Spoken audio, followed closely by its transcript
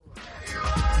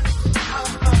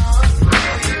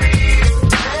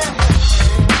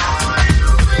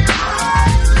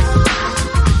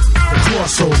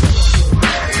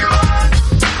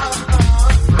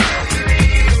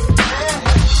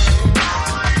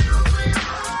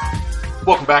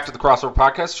Welcome back to the Crossover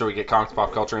Podcast, show we get comics,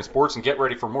 pop culture, and sports, and get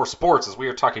ready for more sports as we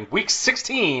are talking Week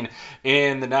 16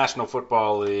 in the National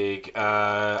Football League.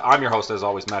 I'm your host, as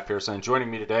always, Matt Pearson. Joining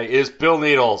me today is Bill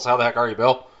Needles. How the heck are you,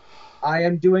 Bill? I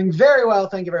am doing very well,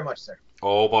 thank you very much, sir.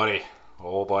 Oh, buddy.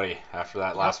 After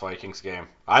that last Vikings game.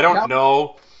 I don't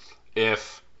know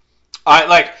if...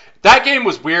 that game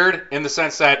was weird in the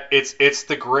sense that it's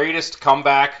the greatest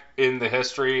comeback in the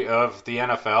history of the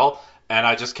NFL. And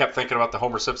I just kept thinking about the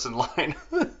Homer Simpson line.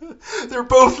 They're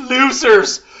both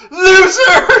losers!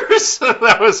 Losers!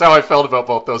 That was how I felt about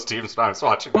both those teams when I was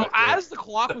watching that game. As the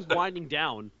clock was winding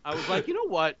down, I was like, you know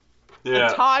what? Yeah.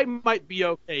 The tie might be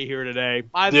okay here today.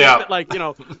 I think that,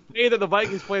 the way that the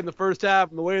Vikings played in the first half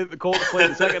and the way that the Colts played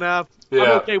in the second half, I'm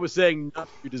okay with saying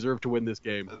we deserve to win this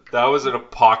game. That was an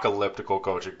apocalyptical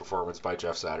coaching performance by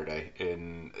Jeff Saturday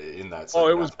in that second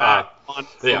half. It was bad.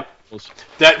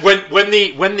 That when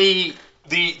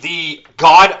the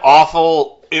god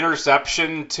awful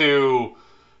interception to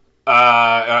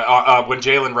when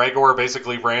Jalen Reagor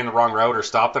basically ran the wrong route or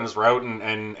stopped on his route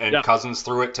and Cousins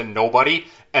threw it to nobody,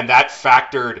 and that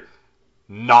factored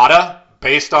nada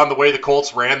based on the way the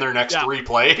Colts ran their next three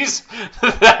plays.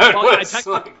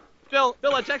 Bill,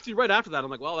 I texted you right after that.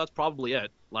 I'm like, well, that's probably it.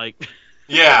 And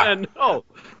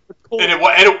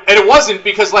it wasn't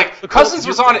because Cousins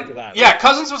was on it. Yeah,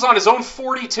 Cousins was on his own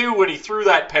 42 when he threw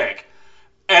that pick.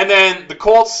 And then the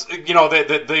Colts, they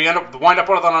wind up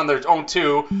on their own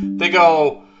 2. They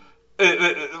go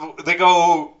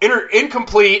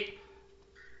incomplete,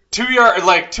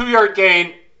 2-yard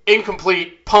gain,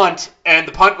 incomplete punt, and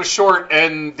the punt was short,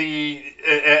 and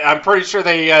I'm pretty sure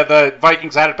the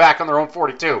Vikings had it back on their own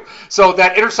 42. So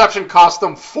that interception cost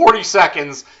them 40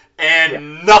 seconds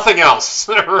and nothing else,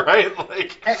 right?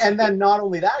 And then not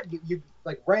only that, you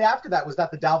right after that, was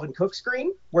that the Dalvin Cook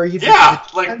screen where you 2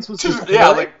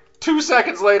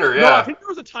 seconds later, No, I think there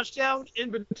was a touchdown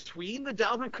in between the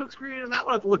Dalvin Cook screen and that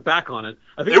one. I have to look back on it.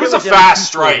 I think it was a fast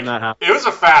strike. It was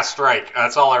a fast strike.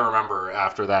 That's all I remember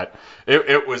after that.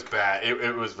 It was bad.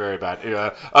 It was very bad.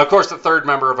 Of course, the third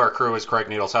member of our crew is Craig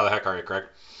Needles. How the heck are you, Craig?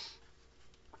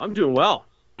 I'm doing well.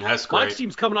 That's great. My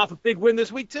team's coming off a big win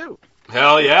this week, too.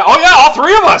 Hell yeah. Oh, yeah, all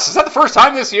three of us. Is that the first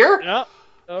time this year? Yeah.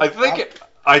 I think it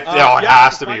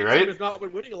has to be, right? My team has not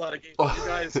been winning a lot of games.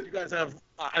 You guys have,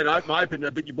 in my opinion,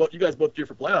 I think you guys both cheer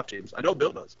for playoff teams. I know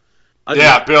Bill does.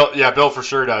 Bill for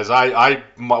sure does.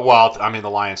 The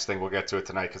Lions thing, we'll get to it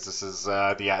tonight because this is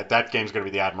that game's going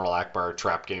to be the Admiral Akbar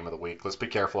trap game of the week. Let's be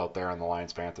careful out there on the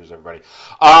Lions-Panthers, everybody.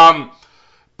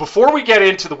 Before we get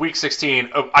into the Week 16,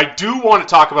 I do want to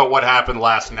talk about what happened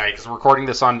last night because we're recording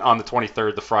this on the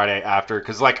 23rd, the Friday after.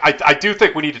 Because I do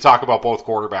think we need to talk about both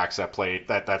quarterbacks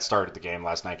that started the game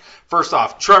last night. First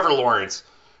off, Trevor Lawrence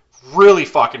really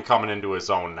fucking coming into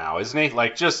his own now, isn't he?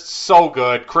 Just so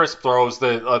good. Crisp throws,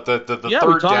 the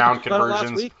third down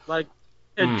conversions. Last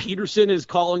week, Peterson is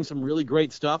calling some really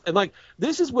great stuff, and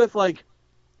this is with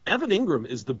Evan Ingram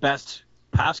is the best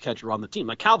pass catcher on the team.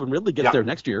 Calvin Ridley gets there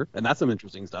next year, and that's some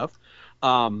interesting stuff.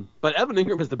 But Evan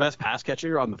Ingram is the best pass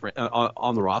catcher on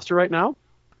the roster right now,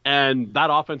 and that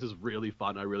offense is really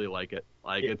fun. I really like it.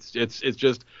 It's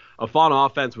just a fun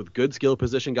offense with good skill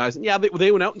position guys. And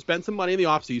they went out and spent some money in the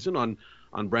offseason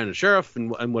on Brandon Sheriff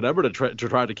and whatever to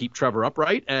try to keep Trevor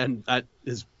upright, and that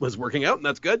was working out, and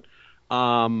that's good.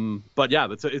 But yeah,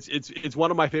 it's one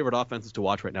of my favorite offenses to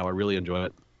watch right now. I really enjoy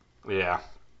it. Yeah.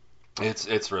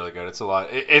 It's really good. It's a lot.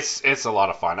 It's a lot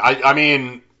of fun. I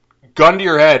mean, gun to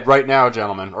your head right now,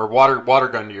 gentlemen, or water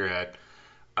gun to your head.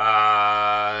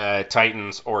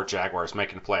 Titans or Jaguars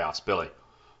making the playoffs, Billy.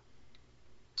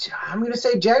 I'm going to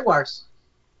say Jaguars.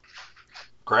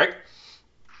 Craig?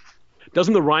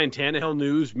 Doesn't the Ryan Tannehill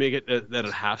news make it that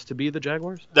it has to be the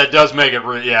Jaguars? That does make it.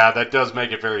 That does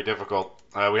make it very difficult.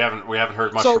 We haven't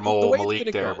heard much from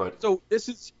Malik there, but so this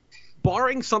is.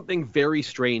 Barring something very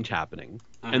strange happening,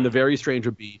 and the very strange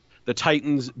would be the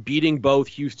Titans beating both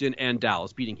Houston and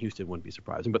Dallas. Beating Houston wouldn't be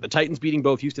surprising, but the Titans beating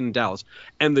both Houston and Dallas,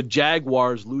 and the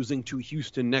Jaguars losing to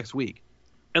Houston next week.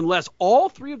 Unless all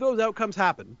three of those outcomes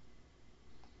happen,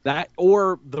 that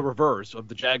or the reverse of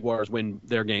the Jaguars win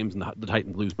their games and the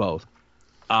Titans lose both,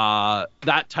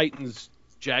 that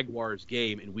Titans-Jaguars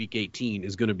game in Week 18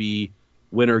 is going to be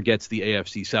winner gets the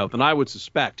AFC South. And I would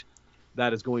suspect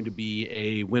that is going to be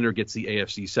a winner gets the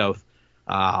AFC South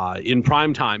in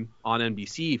prime time on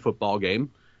NBC football game.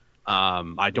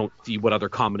 I don't see what other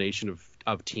combination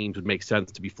of teams would make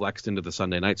sense to be flexed into the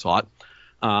Sunday night slot.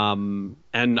 And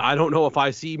I don't know if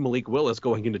I see Malik Willis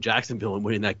going into Jacksonville and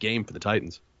winning that game for the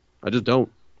Titans. I just don't.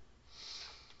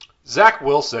 Zach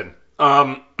Wilson.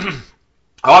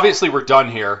 Obviously, we're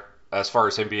done here as far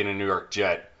as him being a New York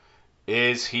Jet.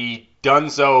 Is he done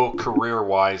so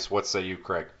career-wise. What say you,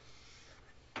 Craig?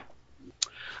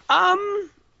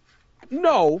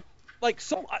 No.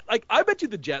 I bet you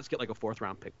the Jets get like a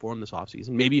 4th-round pick for him this offseason,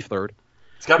 maybe 3rd.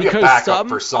 It's got to be a backup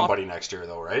for somebody next year,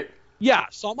 though, right? Yeah,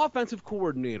 some offensive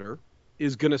coordinator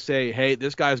is going to say, hey,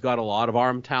 this guy's got a lot of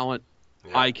arm talent.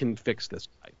 Yeah. I can fix this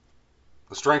guy.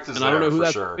 The strength is and there, I don't know who for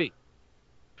that's sure. Be.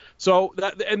 So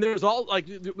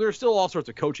there's still all sorts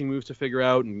of coaching moves to figure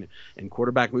out and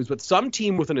quarterback moves, but some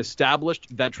team with an established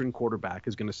veteran quarterback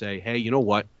is going to say, hey, you know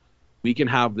what? We can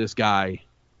have this guy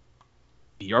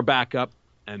be our backup,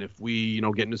 and if we,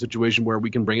 get in a situation where we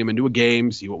can bring him into a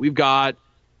game, see what we've got,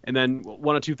 and then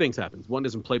one of two things happens. One,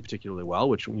 doesn't play particularly well,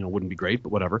 which, wouldn't be great,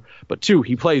 but whatever. But 2,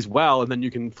 he plays well, and then you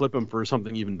can flip him for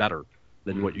something even better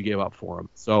than what you gave up for him.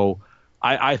 So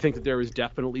I think that there is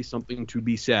definitely something to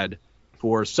be said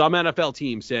for some NFL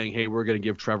teams saying, hey, we're going to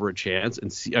give Trevor a chance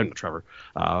and see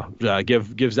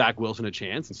give Zach Wilson a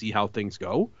chance and see how things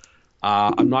go.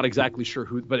 I'm not exactly sure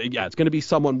who, but yeah, it's going to be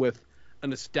someone with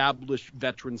an established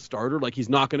veteran starter. Like, he's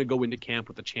not going to go into camp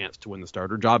with a chance to win the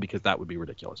starter job because that would be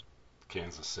ridiculous.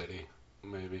 Kansas City,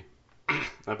 maybe.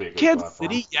 That'd be a good Kansas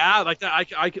City, yeah, like that.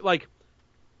 I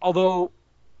although,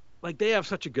 like, they have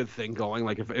such a good thing going.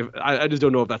 Like, if I just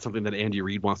don't know if that's something that Andy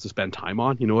Reid wants to spend time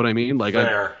on. You know what I mean? Like,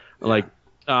 fair.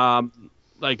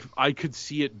 I could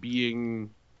see it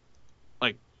being,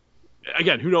 like,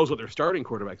 again, who knows what their starting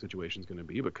quarterback situation is going to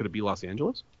be? But could it be Los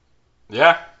Angeles?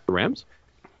 Yeah. The Rams?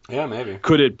 Yeah, maybe.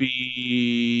 Could it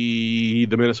be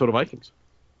the Minnesota Vikings?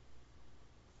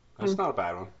 That's not a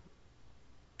bad one.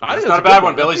 That's not a bad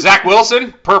one, Billy. Zach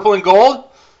Wilson, purple and gold.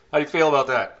 How do you feel about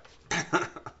that?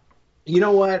 You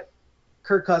know what?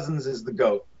 Kirk Cousins is the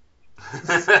GOAT.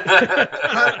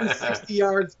 160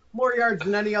 yards, more yards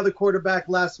than any other quarterback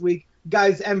last week.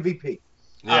 Guy's MVP.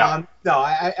 Yeah.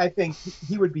 I think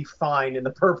he would be fine in the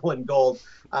purple and gold.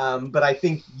 But I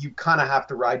think you kind of have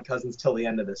to ride Cousins till the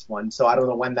end of this one. So I don't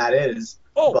know when that is.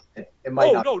 But it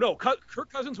might not. No.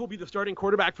 Kirk Cousins will be the starting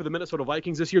quarterback for the Minnesota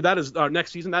Vikings this year. That is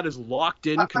next season. That is locked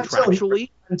in contractually.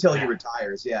 Until he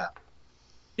retires, yeah.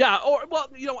 Yeah,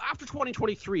 after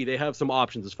 2023, they have some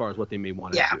options as far as what they may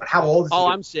want to do. Yeah, but how old is he? All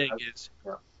I'm saying is,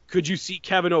 could you see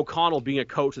Kevin O'Connell being a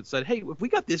coach that said, hey, if we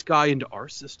got this guy into our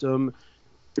system,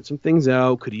 get some things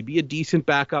out, could he be a decent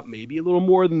backup, maybe a little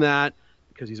more than that,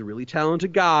 because he's a really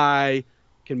talented guy?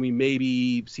 Can we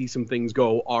maybe see some things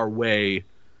go our way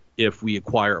if we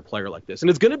acquire a player like this? And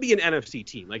it's going to be an NFC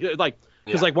team.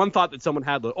 Because one thought that someone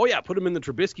had, put him in the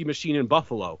Trubisky machine in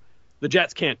Buffalo. The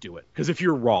Jets can't do it, because if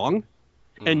you're wrong,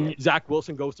 and Zach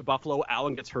Wilson goes to Buffalo,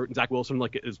 Allen gets hurt, and Zach Wilson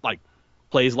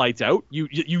plays lights out,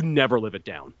 you never live it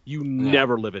down.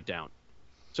 Never live it down.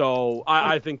 So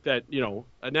I think that, an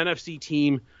NFC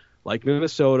team like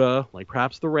Minnesota, like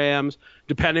perhaps the Rams,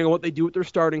 depending on what they do with their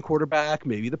starting quarterback,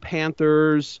 maybe the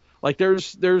Panthers,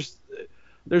 there's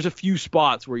a few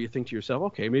spots where you think to yourself,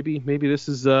 okay, maybe this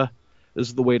is the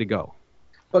way to go.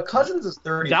 But Cousins is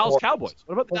 34. Dallas Cowboys.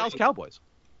 What about the Dallas Cowboys?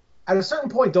 At a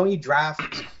certain point, don't you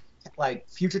draft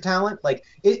future talent?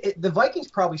 The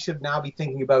Vikings probably should now be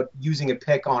thinking about using a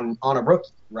pick on a rookie,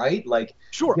 right?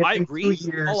 Sure, I agree.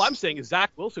 All I'm saying is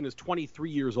Zach Wilson is 23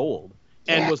 years old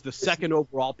and was the second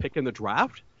overall pick in the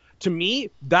draft. To me,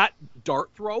 that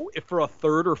dart throw, if for a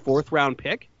 3rd or 4th round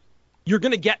pick, you're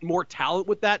going to get more talent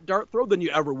with that dart throw than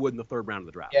you ever would in the 3rd round of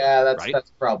the draft. Yeah,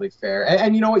 that's probably fair.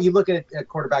 And you know what? You look at a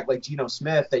quarterback like Geno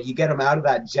Smith, that you get him out of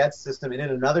that Jets system and in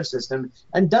another system,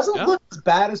 and doesn't look as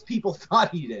bad as people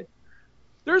thought he did.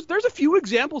 There's a few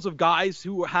examples of guys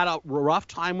who had a rough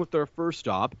time with their first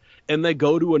stop, and they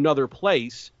go to another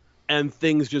place, and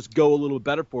things just go a little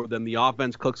better for them. The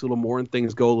offense clicks a little more, and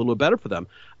things go a little better for them.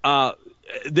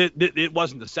 It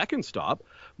wasn't the second stop,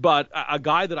 but a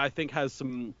guy that I think has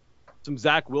some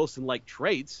Zach Wilson-like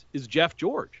traits is Jeff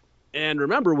George. And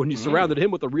remember, when you surrounded him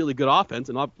with a really good offense,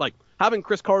 and having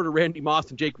Chris Carter, Randy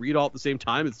Moss, and Jake Reed all at the same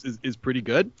time is pretty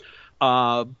good.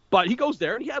 But he goes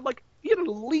there, and he had an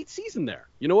elite season there.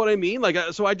 You know what I mean?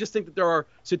 So I just think that there are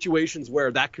situations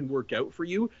where that can work out for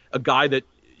you. A guy that,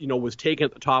 was taken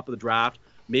at the top of the draft,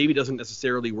 maybe doesn't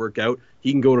necessarily work out.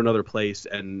 He can go to another place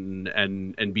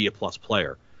and be a plus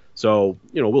player. So,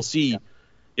 we'll see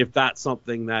if that's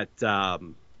something that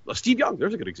Steve Young,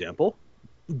 there's a good example,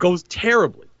 goes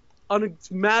terribly,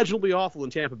 unimaginably awful in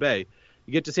Tampa Bay.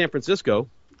 You get to San Francisco,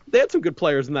 they had some good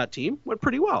players in that team, went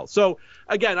pretty well. So,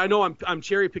 again, I know I'm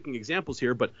cherry-picking examples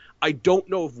here, but I don't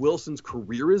know if Wilson's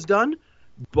career is done,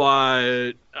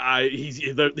 but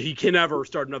he can never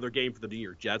start another game for the New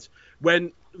York Jets.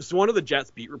 When one of the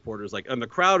Jets beat reporters, and the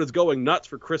crowd is going nuts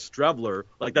for Chris Streveler,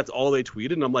 that's all they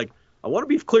tweeted, and I'm like, I want to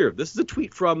be clear. This is a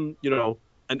tweet from,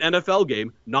 an NFL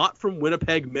game, not from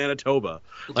Winnipeg, Manitoba.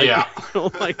 Like, Yeah.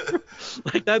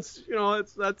 Like that's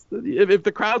if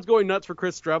the crowd's going nuts for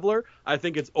Chris Streveler, I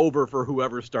think it's over for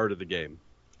whoever started the game.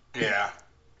 Yeah.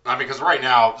 I mean, because right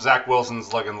now, Zach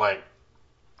Wilson's looking like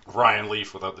Ryan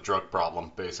Leaf without the drug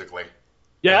problem, basically.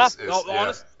 Yeah, yeah.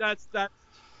 honestly,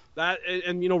 that,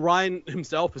 and Ryan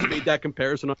himself has made that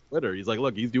comparison on Twitter. He's like,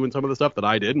 look, he's doing some of the stuff that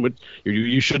I did, and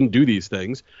you shouldn't do these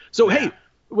things. So, hey,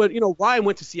 Ryan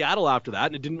went to Seattle after that,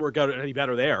 and it didn't work out any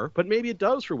better there, but maybe it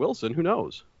does for Wilson. Who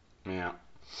knows? Yeah.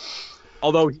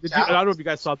 Although, I don't know if you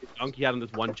guys saw the dunk he had on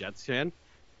this one Jets fan,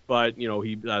 but,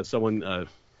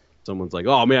 someone's like,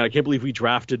 oh, man, I can't believe we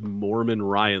drafted Mormon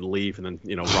Ryan Leaf, and then,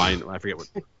 Ryan, I forget what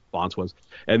response was,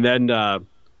 and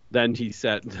then he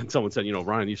said, someone said,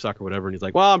 Ryan, you suck or whatever. And he's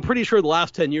like, well, I'm pretty sure the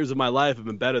last 10 years of my life have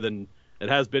been better than it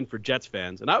has been for Jets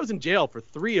fans. And I was in jail for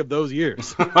 3 of those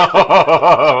years. Oh,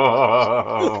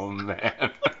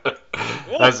 man.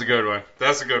 That's a good one.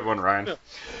 That's a good one, Ryan.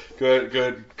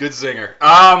 Good zinger.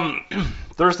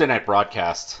 Thursday night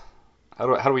broadcast.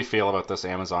 How do we feel about this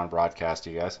Amazon broadcast,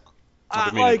 you guys?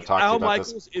 Al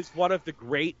Michaels is one of the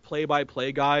great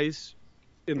play-by-play guys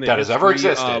in the that has ever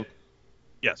existed.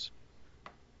 Yes.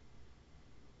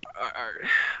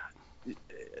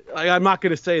 I'm not going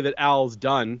to say that Al's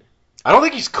done. I don't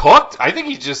think he's cooked. I think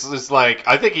he just is like.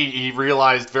 I think he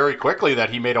realized very quickly that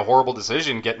he made a horrible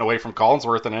decision getting away from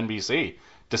Collinsworth and NBC,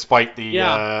 despite the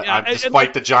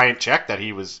the giant check that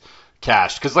he was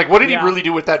cashed. Because what did he really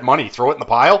do with that money? Throw it in the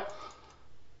pile?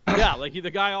 Yeah,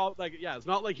 the guy it's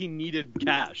not like he needed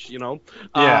cash,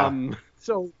 Yeah.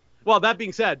 That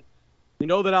being said, we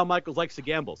know that Al Michaels likes to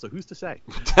gamble, so who's to say?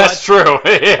 That's true.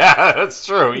 Yeah, that's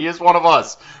true. He is one of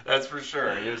us. That's for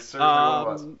sure. He is certainly one of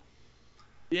us.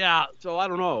 Yeah, so I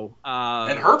don't know.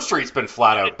 And Herb Street's been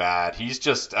flat out bad. He's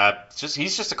just a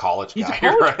college guy,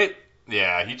 right?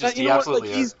 Yeah, he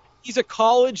absolutely is. He's a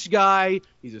college guy.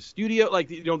 He's a studio,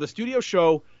 the studio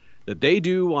show that they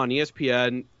do on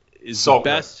ESPN is so the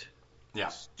best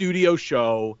good. studio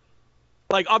show.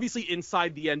 Obviously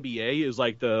inside the NBA is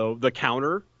the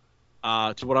counter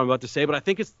to what I'm about to say, but I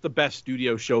think it's the best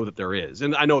studio show that there is.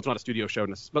 And I know it's not a studio show,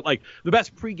 but the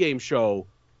best pregame show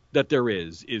that there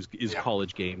is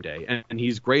College Game Day, and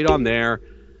he's great on there.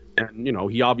 And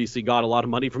he obviously got a lot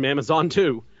of money from Amazon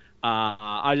too.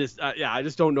 I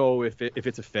just don't know if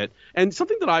it's a fit. And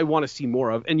something that I want to see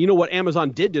more of, and what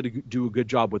Amazon did do a good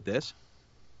job with this.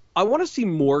 I want to see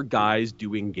more guys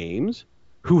doing games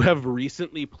who have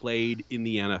recently played in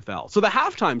the NFL. So the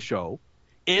halftime show,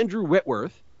 Andrew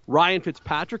Whitworth, Ryan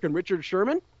Fitzpatrick, and Richard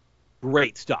Sherman,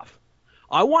 great stuff.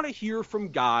 I want to hear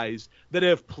from guys that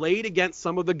have played against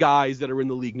some of the guys that are in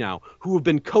the league now, who have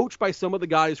been coached by some of the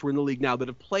guys who are in the league now, that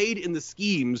have played in the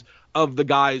schemes of the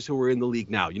guys who are in the league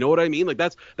now. You know what I mean?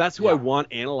 That's who I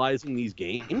want analyzing these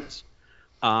games.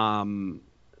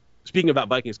 Speaking of that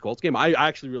Vikings-Colts game, I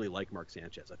actually really like Mark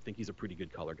Sanchez. I think he's a pretty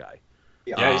good color guy.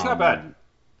 Yeah, he's not bad.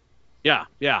 Yeah.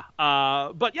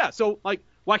 But yeah, so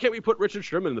why can't we put Richard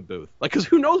Sherman in the booth? Because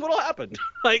who knows what'll happen?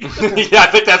 Yeah, I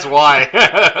think that's why.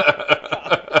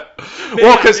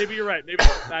 Maybe you're right. Maybe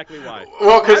that's exactly why.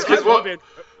 Well, because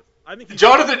I think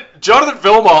Jonathan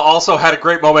Vilma also had a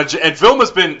great moment, and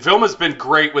Vilma's been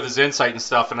great with his insight and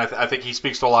stuff, and I think he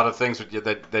speaks to a lot of things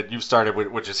that you've started with,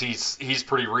 which is he's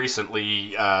pretty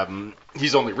recently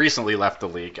he's only recently left the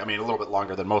league. I mean, a little bit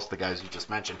longer than most of the guys you just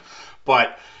mentioned,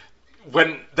 but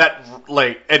when that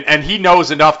and he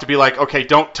knows enough to be like, okay,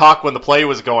 don't talk when the play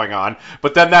was going on.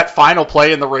 But then that final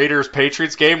play in the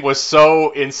Raiders-Patriots game was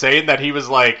so insane that he was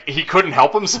like, he couldn't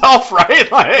help himself, right?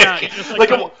 He just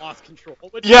lost control.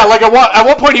 At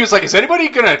one point he was like, is anybody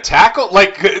gonna tackle?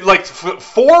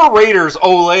 Four Raiders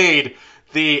Olayed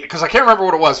because I can't remember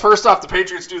what it was. First off, the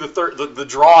Patriots do the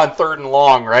draw on 3rd and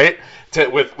long, right?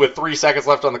 With 3 seconds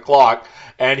left on the clock,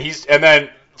 and then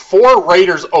 4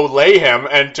 Raiders Olay him,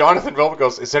 and Jonathan Vilma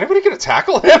goes, is anybody going to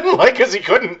tackle him? Because he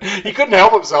couldn't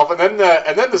help himself, and then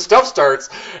the stuff starts,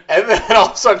 and then all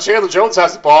of a sudden Chandler Jones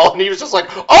has the ball, and he was just like,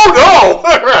 oh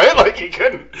no, right? He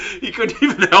couldn't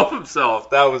even help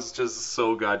himself. That was just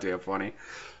so goddamn funny.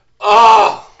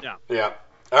 Oh yeah.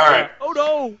 All right. Oh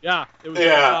no. Yeah. It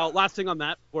was. Last thing on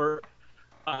that were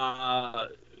the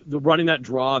running that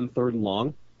draw on 3rd and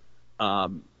long.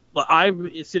 But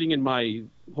I'm sitting in my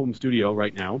home studio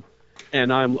right now,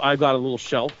 and I've got a little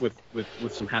shelf with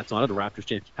some hats on it, a Raptors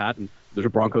championship hat, and there's a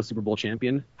Broncos Super Bowl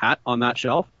champion hat on that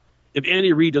shelf. If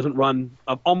Andy Reid doesn't run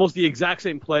almost the exact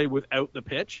same play without the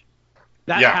pitch,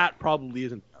 that hat probably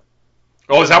isn't there.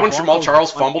 Oh, is that when Jamal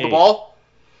Charles fumbled the ball?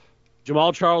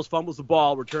 Jamal Charles fumbles the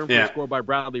ball, returned for a score by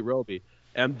Bradley Roby,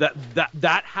 and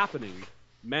that happening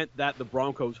meant that the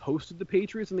Broncos hosted the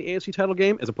Patriots in the AFC title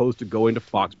game as opposed to going to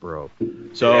Foxborough.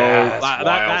 So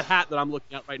that hat that I'm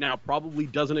looking at right now probably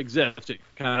doesn't exist. It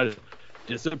kind of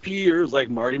disappears like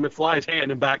Marty McFly's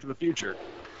hand in Back to the Future.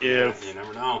 If you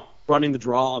never know. Running the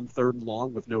draw on 3rd and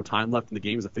long with no time left in the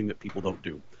game is a thing that people don't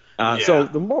do. So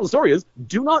the moral of the story is,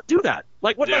 do not do that.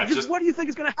 Like, what do you think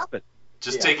is going to happen?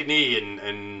 Just take a knee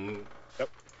and Yep.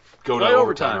 go to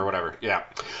overtime or whatever. Yeah.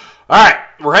 All right,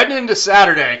 we're heading into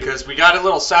Saturday because we got a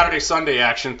little Saturday-Sunday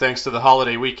action thanks to the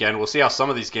holiday weekend. We'll see how some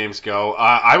of these games go.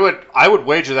 I would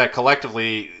wager that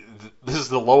collectively this is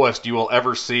the lowest you will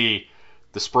ever see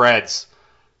the spreads,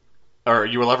 or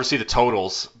you will ever see the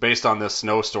totals based on this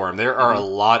snowstorm. There are a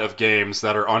lot of games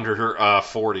that are under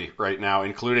 40 right now,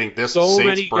 including this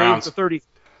Saints-Browns. 30.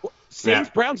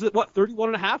 Saints-Browns at what,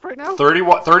 31.5 right now?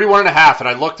 31.5, and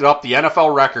I looked it up. The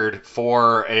NFL record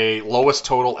for a lowest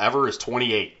total ever is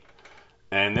 28.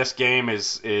 And this game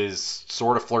is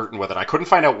sort of flirting with it. I couldn't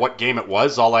find out what game it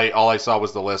was. All I saw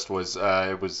was the list was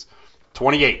it was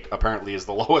 28. Apparently, is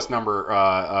the lowest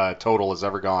number total has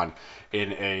ever gone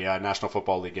in a National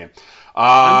Football League game.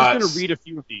 I'm just going to read a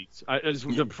few of these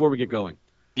before we get going.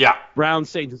 Yeah. Browns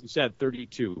Saints, as you said,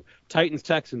 32. Titans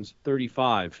Texans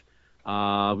 35.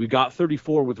 We got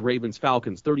 34 with Ravens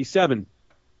Falcons. 37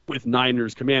 with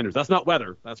Niners Commanders. That's not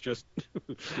weather. That's just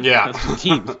that's the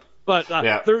teams. But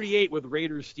 38 with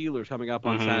Raiders Steelers coming up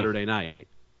on Saturday night.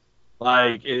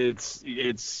 Like it's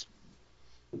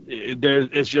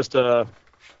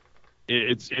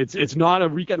not a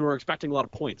weekend we're expecting a lot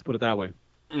of points. Put it that way.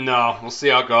 No, we'll see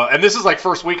how it goes. And this is like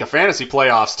first week of fantasy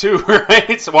playoffs too,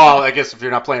 right? So, well, I guess if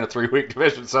you're not playing a 3-week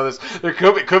division, so there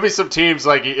could be some teams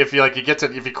like if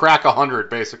you crack 100,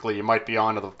 basically you might be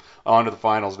on to the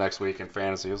finals next week in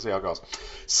fantasy. We'll see how it goes.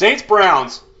 Saints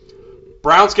Browns.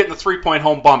 Browns getting the 3-point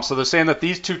home bump, so they're saying that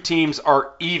these two teams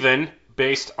are even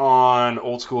based on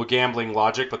old school gambling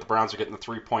logic, but the Browns are getting the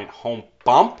 3-point home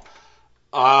bump.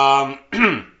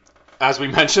 As we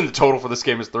mentioned, the total for this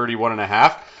game is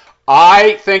 31.5.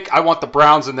 I think I want the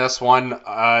Browns in this one.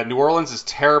 New Orleans is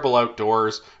terrible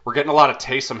outdoors. We're getting a lot of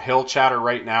Taysom Hill chatter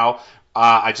right now.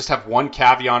 I just have one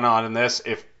caveat on this.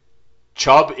 If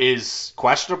Chubb is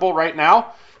questionable right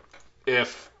now,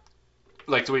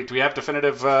 do we have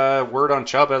definitive word on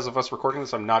Chubb as of us recording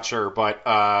this? I'm not sure. But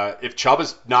if Chubb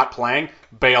is not playing,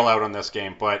 bail out on this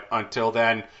game. But until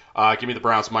then, give me the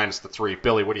Browns minus the 3.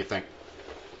 Billy, what do you think?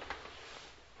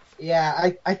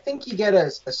 Yeah, I think you get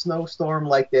a snowstorm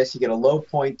like this. You get a low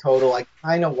point total. I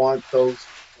kind of want those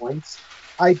points.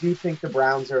 I do think the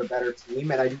Browns are a better team,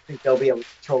 and I do think they'll be able to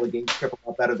control the game script a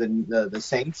lot better than the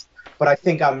Saints. But I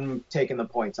think I'm taking the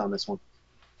points on this one.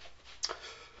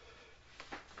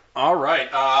 All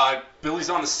right. Billy's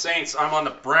on the Saints. I'm on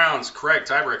the Browns. Craig,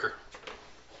 tiebreaker.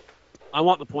 I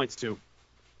want the points too.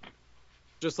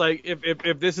 Just like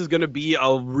if this is going to be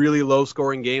a really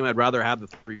low-scoring game, I'd rather have the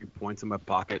 3 points in my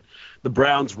pocket. The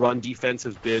Browns' run defense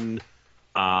has been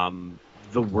the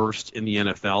worst in the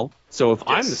NFL. So if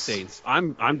I'm the Saints,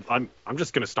 I'm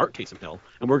just going to start Taysom Hill,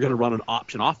 and we're going to run an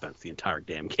option offense the entire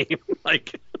damn game.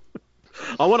 Like,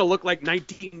 I want to look like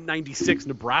 1996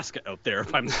 Nebraska out there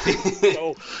if I'm the Saints.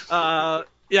 So,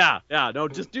 no,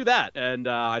 just do that, and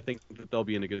I think that they'll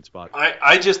be in a good spot.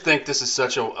 I just think this is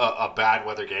such a bad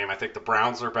weather game. I think the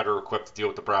Browns are better equipped to deal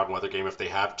with the bad weather game if they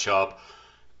have Chubb.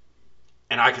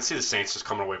 And I can see the Saints just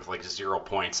coming away with like 0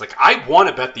 points. Like, I want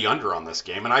to bet the under on this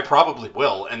game, and I probably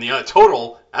will. And the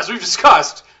total, as we've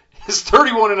discussed, is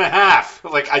 31.5.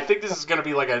 Like, I think this is going to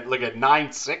be like a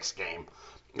 9-6 game.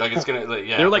 Like, it's gonna,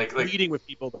 They're pleading with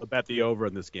people to bet the over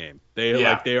in this game. They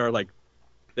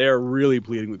are really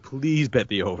pleading with, please bet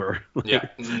the over. Do you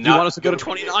want us to go to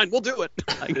 29? We'll do it.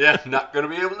 Not going to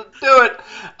be able to do it.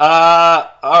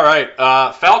 All right.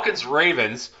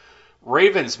 Falcons-Ravens.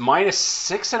 Ravens minus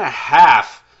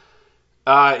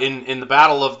 6.5 in the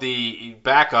battle of the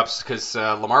backups because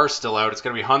Lamar's still out. It's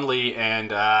going to be Hundley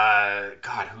and, I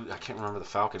can't remember the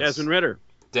Falcons.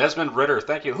 Desmond Ridder,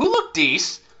 thank you. Who looked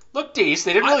decent. They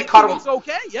didn't really cut him.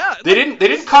 Okay, yeah. They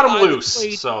didn't cut him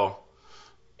loose, so.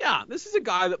 Yeah, this is a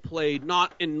guy that played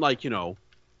not in he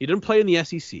didn't play in the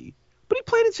SEC, but he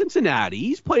played in Cincinnati.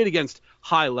 He's played against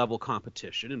high-level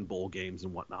competition in bowl games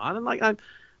and whatnot. And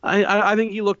I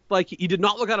think he looked like he did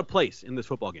not look out of place in this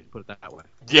football game. Put it that way.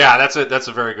 Yeah, that's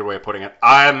a very good way of putting it.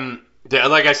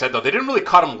 Like I said though, they didn't really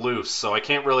cut him loose, so I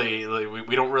can't really.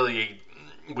 We don't really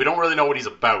know what he's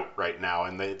about right now,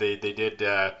 and they did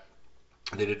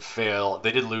fail.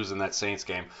 They did lose in that Saints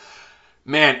game.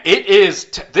 Man, it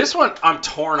is this one I'm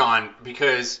torn on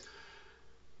because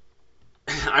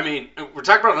I mean we're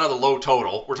talking about another low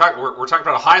total. We're talking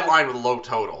about a high line with a low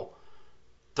total.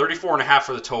 34.5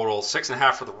 for the total,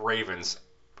 6.5 for the Ravens.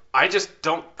 I'm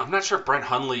not sure if Brent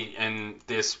Hundley and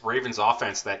this Ravens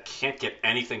offense that can't get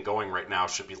anything going right now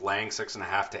should be laying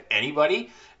 6.5 to anybody.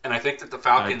 And I think that the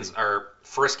Falcons are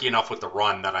frisky enough with the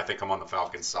run that I think I'm on the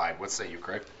Falcons side. What say you,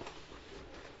 Craig?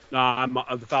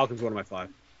 The Falcons one of my 5.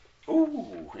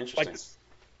 Ooh, interesting.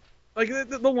 Like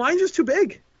the line is too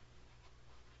big.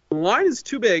 The line is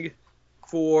too big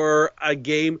for a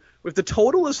game. If the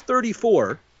total is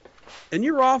 34, and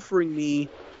you're offering me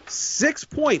 6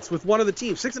 points with one of the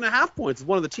teams, 6.5 points with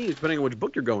one of the teams, depending on which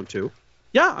book you're going to,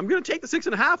 yeah, I'm going to take the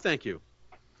 6.5. Thank you.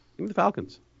 Give me the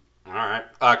Falcons. All right.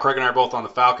 Craig and I are both on the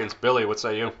Falcons. Billy, what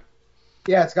say you?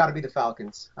 Yeah, it's got to be the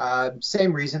Falcons.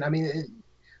 Same reason. I mean,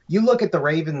 you look at the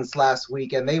Ravens last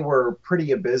week, and they were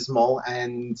pretty abysmal,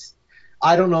 and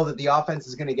I don't know that the offense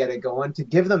is going to get it going. To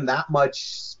give them that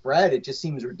much spread, it just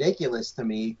seems ridiculous to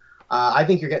me. I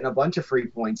think you're getting a bunch of free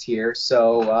points here,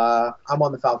 so I'm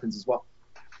on the Falcons as well.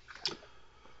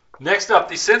 Next up,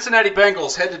 the Cincinnati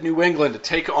Bengals head to New England to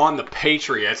take on the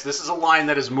Patriots. This is a line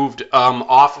that has moved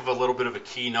off of a little bit of a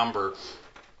key number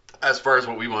as far as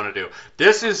what we want to do.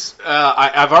 This is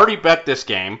I've already bet this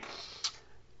game.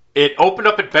 It opened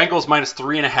up at Bengals minus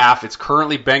 3.5. It's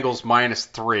currently Bengals minus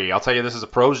 3. I'll tell you, this is a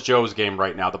pros Joe's game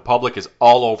right now. The public is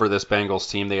all over this Bengals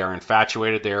team. They are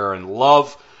infatuated. They are in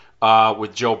love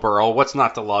with Joe Burrow. What's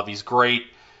not to love? He's great.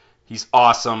 He's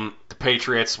awesome. The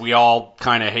Patriots, we all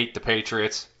kind of hate the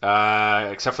Patriots,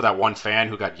 except for that one fan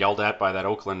who got yelled at by that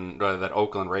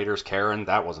Oakland Raiders, Karen.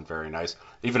 That wasn't very nice.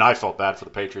 Even I felt bad for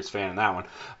the Patriots fan in that one.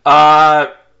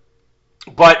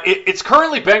 But it's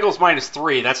currently Bengals minus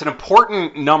 3. That's an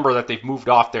important number that they've moved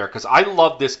off there because I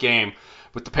love this game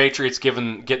with the Patriots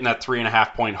getting that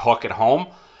 3.5 point hook at home.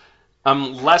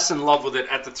 I'm less in love with it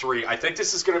at the 3. I think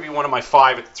this is going to be one of my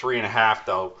 5 at the 3.5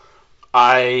 though.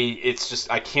 I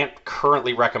can't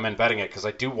currently recommend betting it because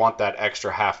I do want that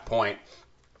extra half point.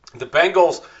 The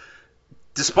Bengals,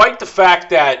 despite the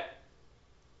fact that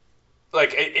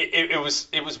it was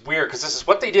weird because this is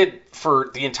what they did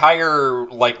for the entire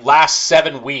last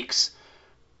 7 weeks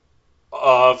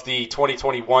of the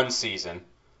 2021 season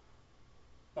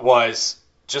was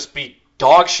just be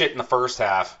dog shit in the first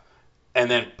half and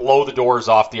then blow the doors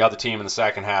off the other team in the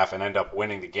second half and end up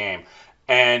winning the game.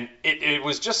 And it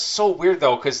was just so weird,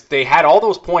 though, because they had all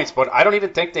those points, but I don't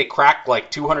even think they cracked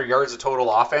 200 yards of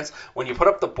total offense. When you put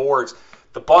up the boards,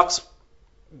 the Bucs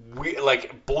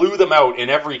blew them out in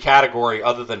every category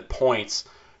other than points,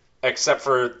 except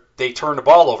for they turned the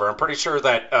ball over. I'm pretty sure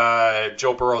that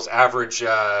Joe Burrow's average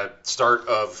start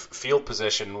of field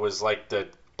position was the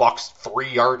Bucs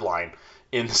 3-yard line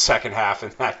in the second half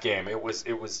in that game. It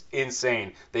was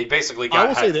insane. They basically got. I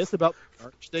will say this about the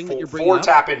Arch thing that you're bringing four up.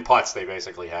 tap-in putts they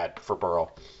basically had for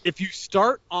Burrow. If you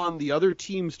start on the other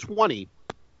team's 20,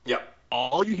 yep,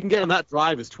 all you can get on that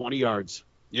drive is 20 yards.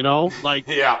 You know,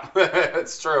 yeah,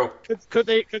 it's true. Could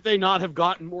they not have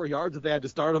gotten more yards if they had to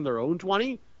start on their own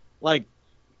 20?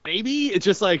 Maybe it's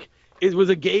just it was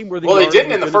a game where they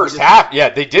didn't in the first half. Yeah,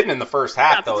 they didn't in the first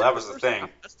half though. That was the thing.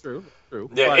 That's true.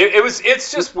 Yeah,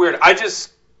 it's just weird.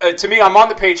 To me, I'm on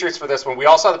the Patriots for this one. We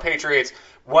all saw the Patriots.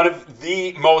 One of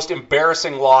the most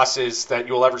embarrassing losses that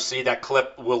you'll ever see. That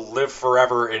clip will live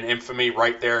forever in infamy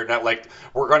right there. That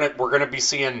we're gonna be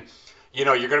seeing. You're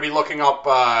going to be looking up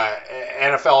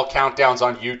NFL countdowns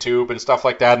on YouTube and stuff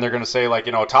like that, and they're going to say,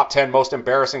 top 10 most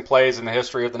embarrassing plays in the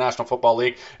history of the National Football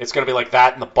League. It's going to be like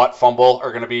that, and the butt fumble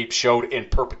are going to be showed in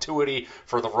perpetuity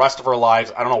for the rest of our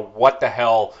lives. I don't know what the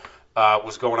hell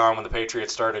was going on when the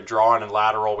Patriots started drawing and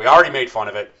lateral. We already made fun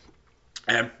of it.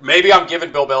 And maybe I'm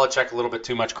giving Bill Belichick a little bit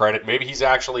too much credit. Maybe he's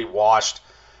actually washed.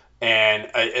 And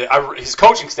his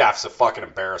coaching staff's a fucking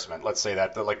embarrassment. Let's say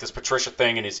that. This Patricia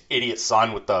thing and his idiot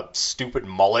son with the stupid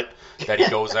mullet that he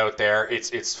goes out there.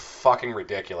 It's fucking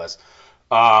ridiculous.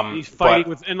 He's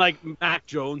fighting Mac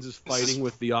Jones is fighting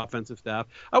with the offensive staff.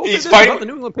 I will say this about the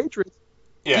New England Patriots.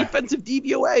 Yeah. Defensive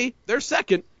DVOA, they're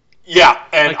second. Yeah,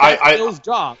 and Bill's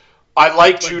job. I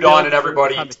like Judon and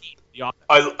everybody.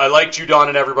 I like Judon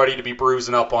and everybody to be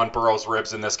bruising up on Burrow's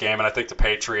ribs in this game, and I think the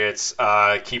Patriots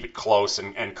keep it close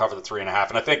and cover the 3.5.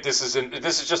 And I think this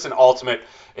is just an ultimate.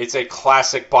 It's a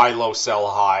classic buy low, sell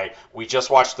high. We just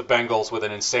watched the Bengals with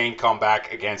an insane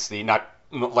comeback against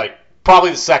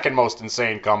probably the second most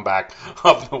insane comeback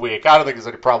of the week. I don't think there's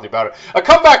any probably about it. A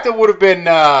comeback that would have been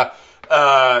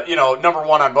number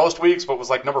 1 on most weeks, but was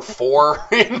number 4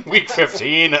 in week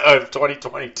 15 of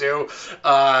 2022.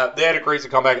 They had a crazy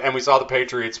comeback, and we saw the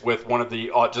Patriots with one of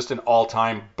the just an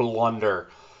all-time blunder.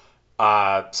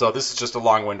 So this is just a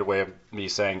long-winded way of me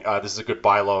saying this is a good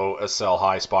buy low, a sell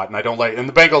high spot, and I don't like. And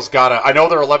the Bengals I know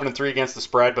they're 11-3 against the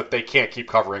spread, but they can't keep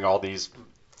covering all these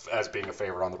as being a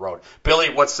favorite on the road. Billy,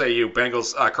 what say you?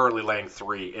 Bengals currently laying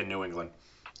 3 in New England.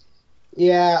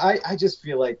 Yeah, I just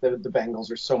feel like the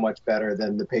Bengals are so much better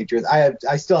than the Patriots.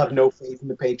 I still have no faith in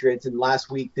the Patriots, and last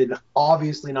week did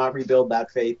obviously not rebuild that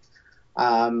faith.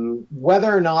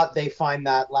 Whether or not they find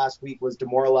that last week was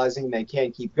demoralizing, they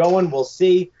can't keep going, we'll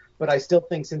see. But I still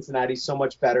think Cincinnati's so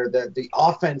much better. The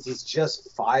offense is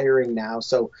just firing now.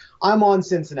 So I'm on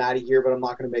Cincinnati here, but I'm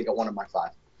not going to make it one of my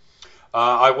 5.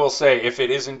 I will say, if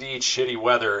it is indeed shitty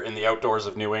weather in the outdoors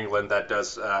of New England, that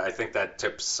does, I think that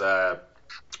tips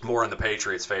more in the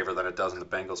Patriots' favor than it does in the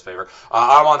Bengals' favor.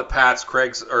 I'm on the Pats.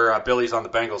 Billy's on the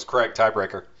Bengals. Craig,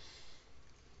 tiebreaker.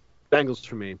 Bengals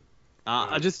for me.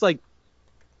 I just like.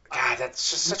 God, that's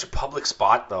just such a public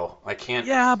spot, though. I can't.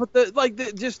 Yeah, but the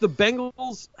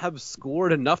Bengals have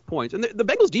scored enough points, and the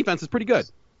Bengals' defense is pretty good.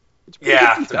 It's pretty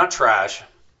good they're not trash.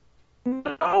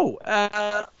 No,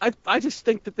 I just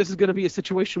think that this is going to be a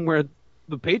situation where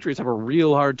the Patriots have a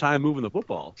real hard time moving the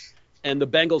football. And the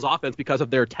Bengals offense, because of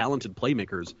their talented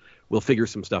playmakers, will figure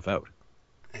some stuff out.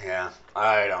 Yeah,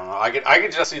 I don't know. I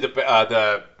could just see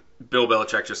the Bill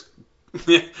Belichick just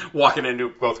walking into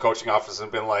both coaching offices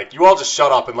and being like, "You all just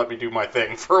shut up and let me do my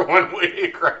thing for 1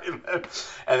 week," right?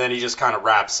 And then he just kind of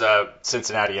wraps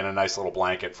Cincinnati in a nice little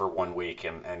blanket for 1 week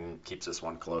and keeps this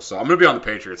one close. So I'm going to be on the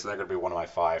Patriots, and they're going to be one of my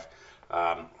 5.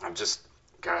 It's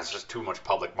just too much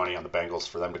public money on the Bengals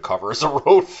for them to cover as a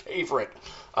road favorite.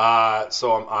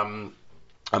 So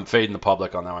I'm fading the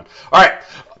public on that one. All right,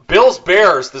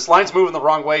 Bills-Bears. This line's moving the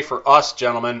wrong way for us,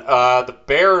 gentlemen. The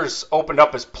Bears opened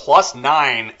up as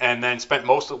 +9 and then spent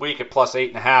most of the week at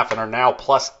 +8.5 and are now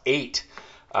 +8.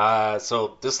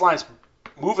 So this line's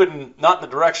moving not in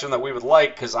the direction that we would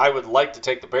like, because I would like to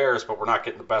take the Bears, but we're not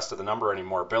getting the best of the number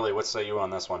anymore. Billy, what say you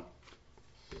on this one?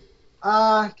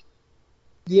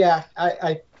 Yeah,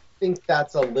 I think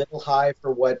that's a little high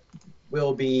for what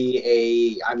will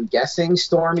be I'm guessing,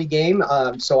 stormy game.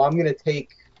 So I'm going to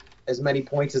take as many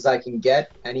points as I can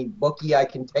get, any bookie I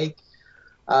can take,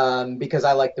 because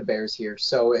I like the Bears here.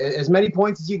 So as many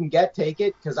points as you can get, take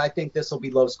it, because I think this will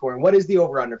be low scoring. What is the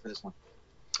over-under for this one?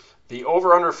 The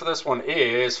over-under for this one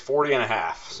is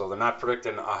 40.5, so they're not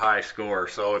predicting a high score.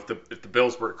 So if the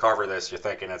Bills were to cover this, you're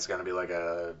thinking it's going to be like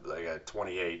a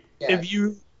 28. Yeah. If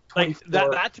you like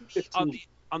that to me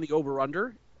on the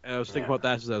over-under, I was thinking about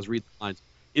that as I was reading the lines,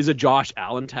 is a Josh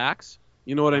Allen tax.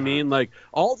 You know what I mean? Like,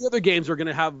 all the other games are going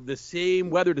to have the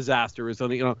same weather disaster as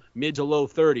something, mid to low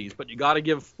 30s, but you got to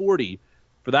give 40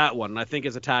 for that one. And I think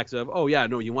it's a tax of,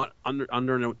 you want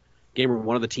under in a game where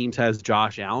one of the teams has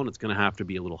Josh Allen, it's going to have to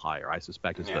be a little higher, I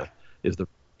suspect, is the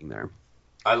thing there.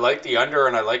 I like the under,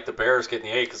 and I like the Bears getting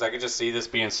the 8, because I could just see this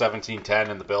being 17-10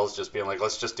 and the Bills just being like,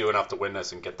 let's just do enough to win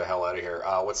this and get the hell out of here.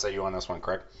 What say you on this one,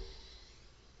 Craig?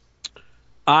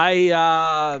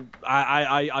 I'm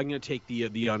going to take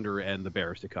the under and the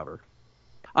Bears to cover.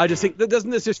 I just think,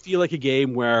 doesn't this just feel like a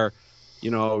game where,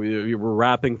 we're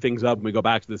wrapping things up and we go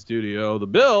back to the studio. The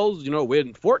Bills,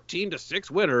 win 14-6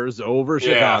 winners over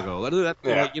Chicago.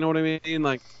 You know what I mean?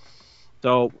 Like,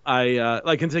 so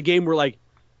it's a game where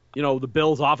the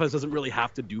Bills offense doesn't really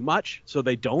have to do much, so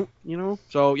they don't,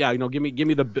 So give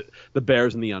me the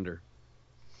Bears and the under.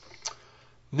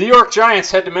 New York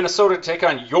Giants head to Minnesota to take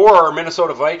on your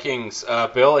Minnesota Vikings,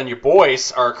 Bill, and your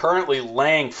boys are currently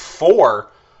laying 4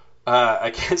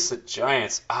 against the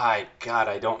Giants. I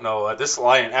don't know. This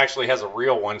line actually has a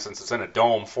real one since it's in a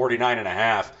dome,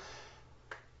 49.5.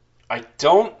 I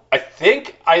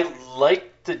think I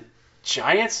like the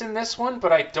Giants in this one,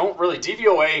 but I don't really.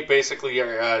 DVOA basically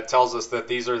tells us that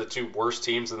these are the 2 worst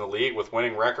teams in the league with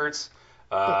winning records.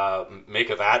 Make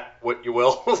of that what you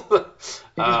will.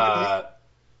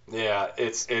 Yeah,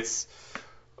 it's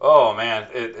oh man,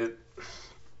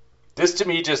 this to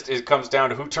me just it comes down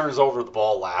to who turns over the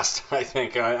ball last. I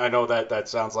think I know that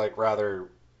sounds like rather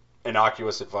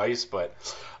innocuous advice, but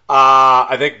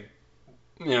I think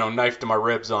knife to my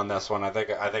ribs on this one. I think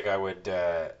I would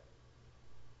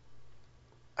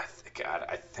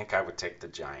I think I would take the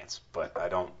Giants, but I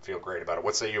don't feel great about it.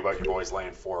 What say you about your boys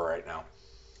laying 4 right now?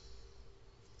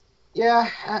 Yeah,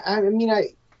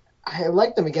 I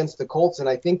like them against the Colts, and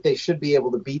I think they should be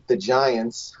able to beat the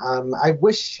Giants. I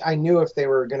wish I knew if they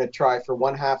were going to try for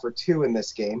 1/2 or 2 in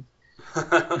this game.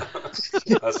 That's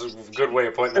a good way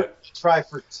of putting it. Try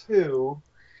for 2.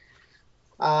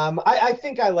 I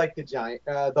think I like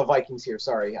the Vikings here.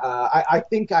 Sorry. I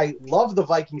think I love the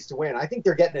Vikings to win. I think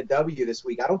they're getting a W this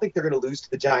week. I don't think they're going to lose to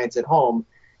the Giants at home.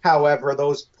 However,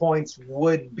 those points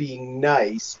would be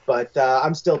nice, but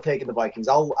I'm still taking the Vikings.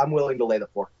 I'm willing to lay the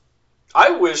 4.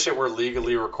 I wish it were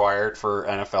legally required for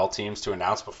NFL teams to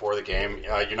announce before the game,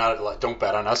 don't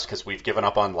bet on us because we've given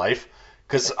up on life.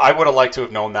 Because I would have liked to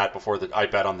have known that before I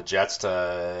bet on the Jets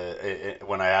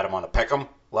when I had them on a pick'em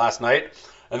last night.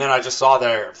 And then I just saw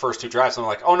their first two drives, and I'm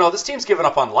like, oh no, this team's given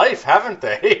up on life, haven't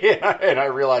they? And I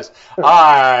realized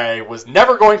I was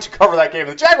never going to cover that game.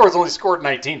 The Jaguars only scored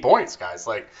 19 points, guys.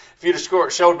 Like, if you'd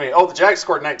have showed me, oh, the Jags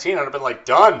scored 19, I'd have been like,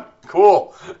 done,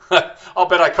 cool. I'll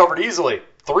bet I covered easily.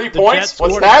 3 points?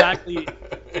 What's that?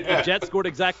 The Jets scored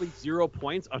exactly 0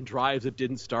 points on drives that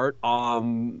didn't start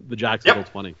on the Jags total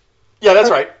 20. Yeah, that's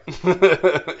right.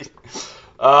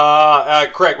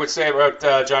 Craig, what'd you say about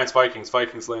Giants-Vikings?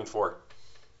 Vikings laying 4.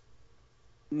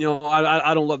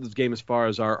 I don't love this game as far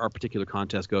as our particular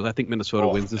contest goes. I think Minnesota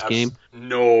wins this game.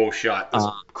 No shot. This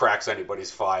cracks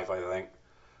anybody's 5, I think.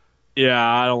 Yeah,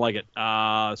 I don't like it.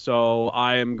 So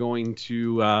I am going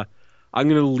to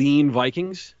lean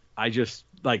Vikings. I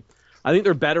think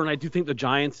they're better, and I do think the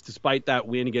Giants, despite that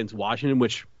win against Washington,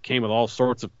 which came with all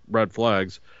sorts of red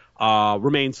flags,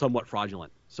 remain somewhat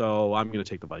fraudulent. So I'm going to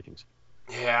take the Vikings.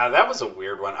 Yeah, that was a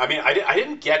weird one. I mean, I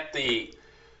didn't get the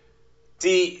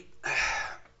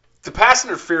pass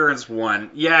interference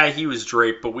one. Yeah, he was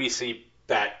draped, but we see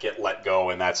that get let go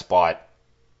in that spot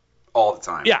all the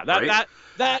time. Yeah, right?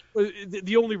 that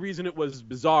the only reason it was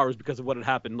bizarre is because of what had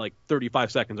happened like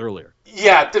 35 seconds earlier.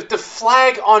 Yeah, the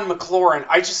flag on McLaurin,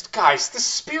 guys, the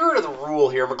spirit of the rule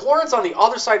here. McLaurin's on the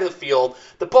other side of the field.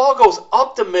 The ball goes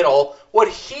up the middle. What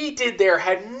he did there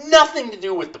had nothing to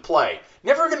do with the play.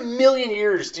 Never in a million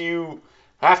years do you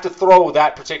have to throw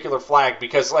that particular flag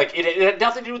because it had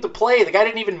nothing to do with the play. The guy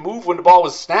didn't even move when the ball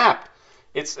was snapped.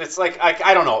 It's like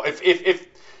I don't know if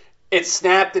it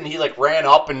snapped and he ran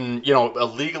up and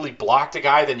illegally blocked a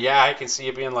guy, then yeah, I can see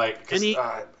it being like.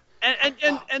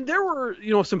 And there were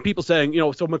some people saying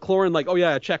so McLaurin oh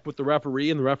yeah, I checked with the referee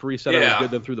and the referee said I was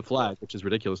good, then threw the flag, which is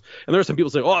ridiculous. And there are some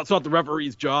people saying, oh, it's not the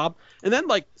referee's job. And then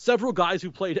several guys who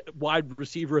played wide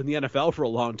receiver in the NFL for a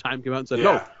long time came out and said,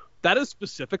 no, that is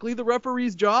specifically the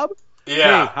referee's job.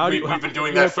 Yeah, hey, we've been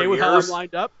doing that for years. How I'm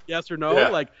lined up, yes or no?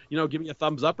 Yeah. Give me a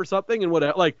thumbs up or something, and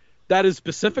whatever. That is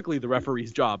specifically the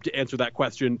referee's job to answer that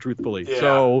question truthfully. Yeah.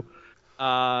 So,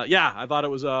 I thought it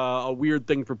was a weird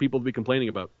thing for people to be complaining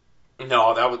about.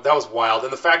 No, that was wild.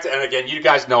 And the fact, and again, you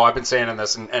guys know I've been saying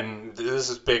this, and this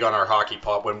is big on our hockey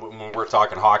pod when we're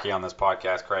talking hockey on this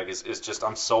podcast, Craig, is just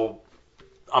I'm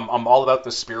all about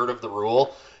the spirit of the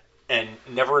rule. And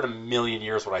never in a million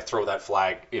years would I throw that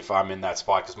flag if I'm in that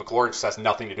spot because McLaurin just has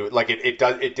nothing to do with it.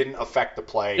 It didn't affect the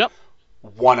play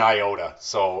one iota.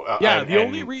 So the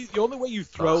only way you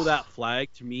throw that flag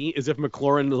to me is if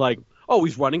McLaurin is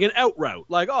he's running an out route.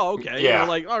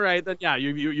 Okay, all right, then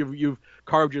you've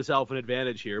carved yourself an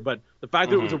advantage here. But the fact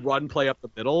that it was a run play up the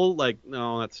middle,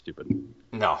 no, that's stupid.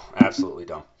 No, absolutely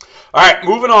dumb. All right,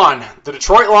 moving on. The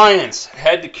Detroit Lions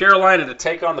head to Carolina to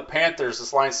take on the Panthers.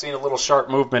 This line's seen a little sharp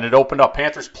movement. It opened up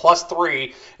Panthers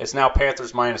 +3. It's now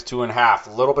Panthers -2.5.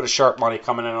 A little bit of sharp money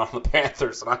coming in on the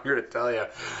Panthers, and I'm here to tell you,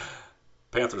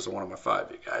 Panthers are one of my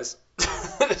 5, you guys.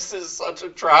 This is such a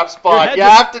trap spot. You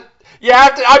have to.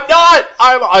 I'm not.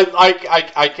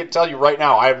 I can tell you right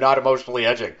now, I am not emotionally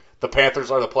hedging. The Panthers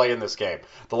are the play in this game.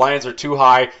 The Lions are too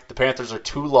high. The Panthers are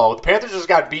too low. The Panthers just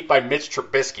got beat by Mitch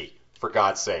Trubisky, for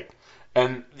God's sake.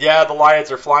 And yeah, the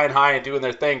Lions are flying high and doing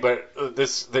their thing, but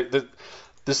this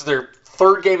is their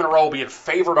 3rd game in a row being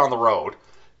favored on the road,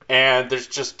 and there's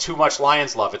just too much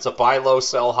Lions love. It's a buy low,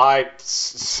 sell high.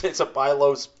 It's a buy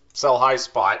low, sell high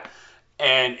spot,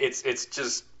 and it's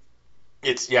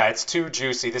too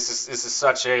juicy. This is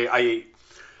such a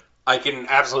I can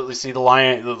absolutely see the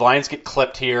Lions get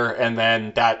clipped here, and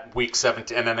then that week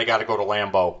 17, and then they got to go to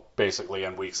Lambeau basically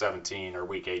on week 17 or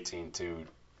week 18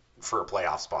 for a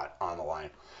playoff spot on the line.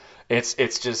 This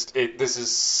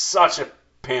is such a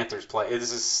Panthers play.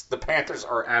 The Panthers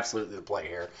are absolutely the play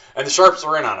here, and the Sharps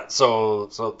are in on it. So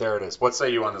there it is. What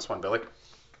say you on this one, Billy?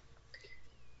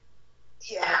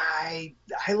 Yeah, I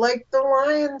like the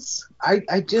Lions.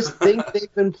 I just think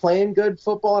they've been playing good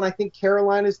football, and I think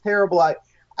Carolina's terrible. I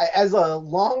as a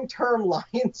long-term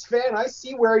Lions fan, I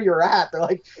see where you're at. They're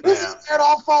like, this is where it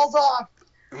all falls off.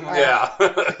 Yeah.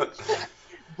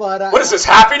 But what is this,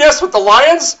 happiness with the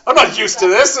Lions? I'm not used to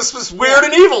this. This was weird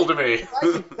and evil to me. If I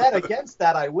can bet against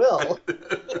that, I will.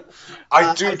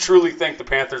 I truly think the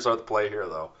Panthers are the play here,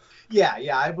 though. Yeah,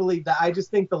 I believe that. I just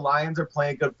think the Lions are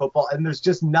playing good football, and there's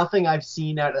just nothing I've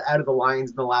seen out of the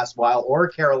Lions in the last while, or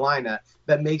Carolina,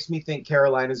 that makes me think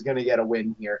Carolina's going to get a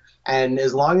win here. And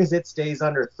as long as it stays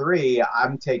under 3,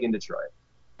 I'm taking Detroit.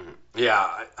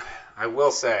 Yeah, I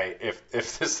will say,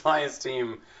 if this Lions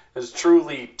team has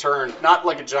truly turned, not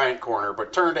like a giant corner,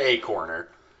 but turned a corner,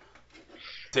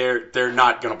 they're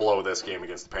not going to blow this game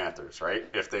against the Panthers, right?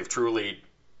 If they've truly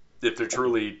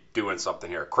truly doing something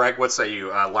here. Craig, what say you?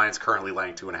 Lions currently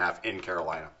laying 2.5 in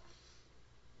Carolina.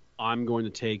 I'm going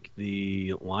to take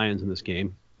the Lions in this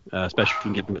game, especially if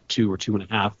you can get them at 2 or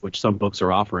 2.5, which some books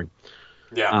are offering.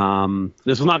 Yeah.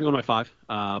 This was not going to my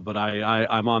 5, but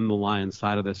I'm on the Lions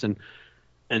side of this.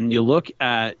 And you look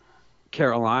at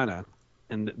Carolina,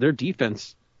 and their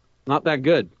defense, not that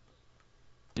good.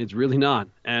 It's really not.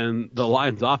 And the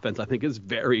Lions' offense, I think, is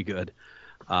very good.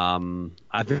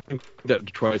 I think that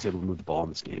Detroit's able to move the ball in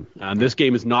this game. This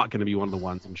game is not going to be one of the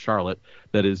ones in Charlotte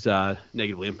that is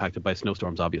negatively impacted by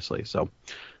snowstorms, obviously. So,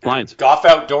 Lions. Golf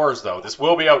outdoors, though. This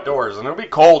will be outdoors, and it'll be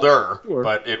colder, Sure.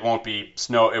 but it won't be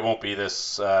snow. It won't be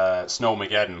this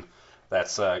snowmageddon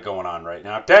that's going on right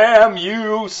now. Damn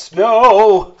you,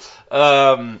 snow!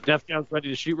 Defcon's ready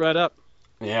to shoot right up.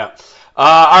 Yeah.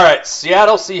 All right.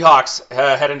 Seattle Seahawks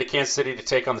head into Kansas City to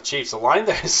take on the Chiefs. A line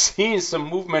that has seen some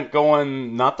movement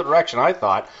going not the direction I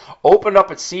thought. Opened up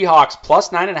at Seahawks plus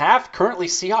 9.5. Currently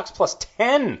Seahawks plus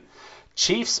 10.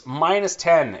 Chiefs minus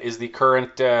 10 is the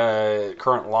current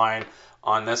line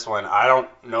on this one. I don't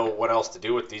know what else to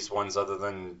do with these ones other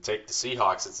than take the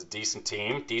Seahawks. It's a decent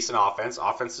team, decent offense.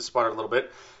 Offense is sputtered a little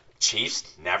bit.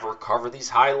 Chiefs never cover these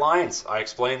high lines. I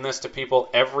explain this to people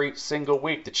every single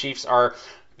week. The Chiefs are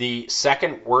the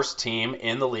second worst team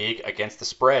in the league against the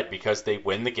spread because they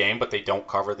win the game, but they don't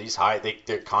cover these high.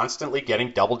 They're constantly getting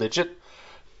double-digit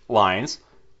lines,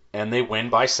 and they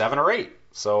win by 7 or 8.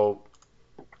 So,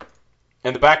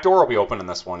 and the back door will be open in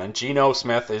this one. And Geno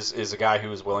Smith is a guy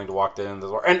who is willing to walk in the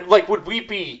door. And, would we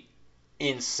be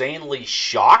insanely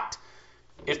shocked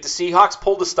if the Seahawks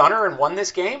pulled a stunner and won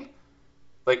this game?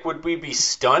 Would we be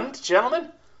stunned, gentlemen?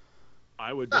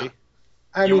 I would be.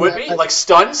 You would be?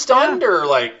 Stunned,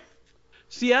 or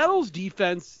Seattle's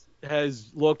defense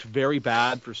has looked very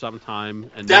bad for some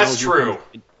time. And that's true.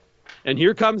 And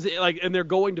here comes, and they're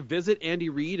going to visit Andy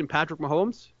Reid and Patrick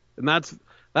Mahomes. And that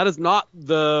is not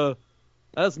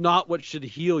what should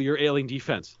heal your ailing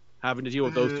defense, having to deal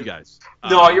with those two guys.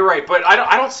 No, you're right, but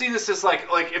I don't see this as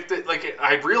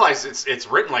I realize it's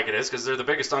written like it is because they're the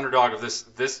biggest underdog of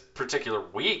this particular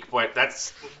week, but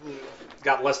that's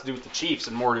got less to do with the Chiefs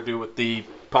and more to do with the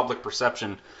public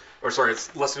perception,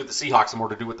 it's less to do with the Seahawks and more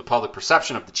to do with the public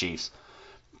perception of the Chiefs.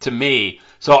 To me,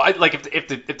 so if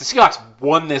the Seahawks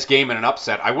won this game in an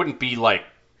upset, I wouldn't be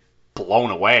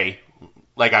blown away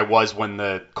like I was when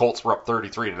the Colts were up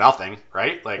 33-0,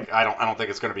 right? I don't think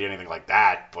it's going to be anything like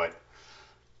that, but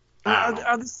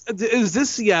is this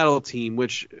Seattle team,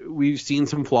 which we've seen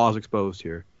some flaws exposed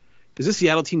here, is this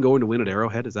Seattle team going to win at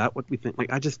Arrowhead? Is that what we think?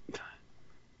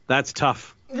 That's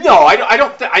tough. No,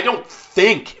 I don't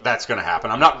think that's going to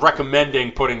happen. I'm not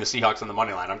recommending putting the Seahawks on the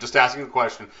money line. I'm just asking the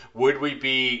question: would we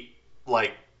be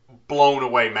blown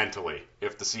away mentally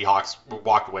if the Seahawks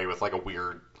walked away with a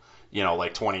weird,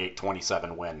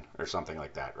 28-27 win or something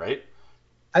like that? Right?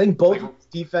 I think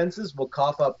both defenses will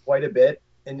cough up quite a bit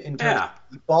in terms of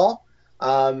deep ball.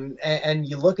 And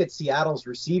you look at Seattle's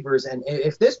receivers, and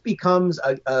if this becomes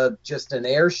just an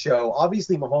air show,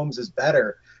 obviously Mahomes is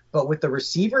better. But with the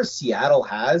receivers Seattle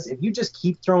has, if you just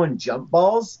keep throwing jump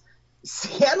balls,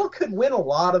 Seattle could win a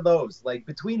lot of those.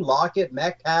 Between Lockett,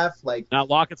 Metcalf, now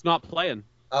Lockett's not playing.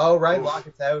 Oh, right,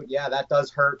 Lockett's out. Yeah, that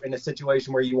does hurt in a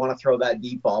situation where you want to throw that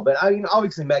deep ball. But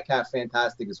obviously Metcalf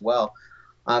fantastic as well.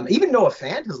 Even Noah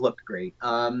Fant has looked great.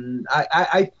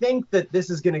 I think that this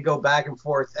is going to go back and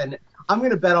forth, and I'm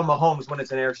going to bet on Mahomes when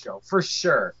it's an air show for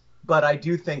sure. But I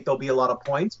do think there'll be a lot of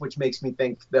points, which makes me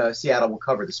think the Seattle will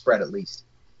cover the spread at least.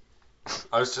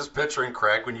 I was just picturing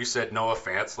Craig when you said Noah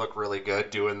Fant looked really good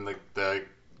doing the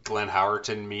Glenn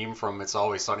Howerton meme from It's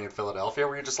Always Sunny in Philadelphia,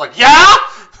 where you're just yeah!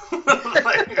 Yeah,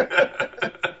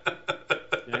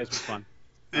 it's been fun.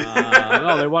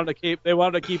 No, they wanted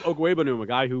to keep Ogwebanu, a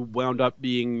guy who wound up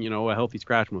being a healthy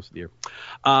scratch most of the year.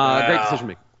 Great decision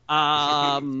making.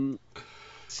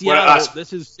 Seattle.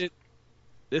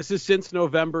 This is since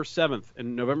November 7th,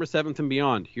 and November 7th and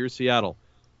beyond. Here's Seattle.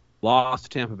 Lost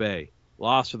to Tampa Bay.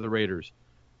 Lost to the Raiders.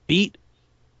 Beat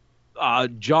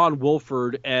John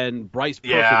Wolford and Bryce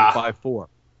Perkins by 4.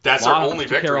 That's our only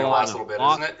victory in the last little bit,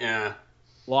 isn't it? Yeah.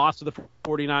 Lost to the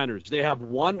 49ers. They have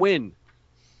one win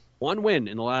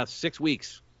in the last 6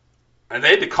 weeks. And they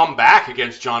had to come back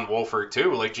against John Wolford,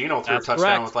 too. Geno threw a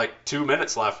touchdown correct. with 2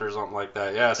 minutes left or something like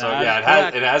that. Yeah, so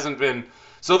it hasn't been...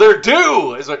 So they're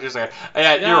due, is what you're saying.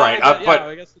 Yeah, you're right. But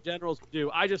I guess the Generals do.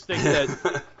 I just think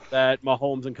that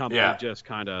Mahomes and company just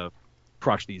kind of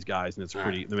crush these guys, and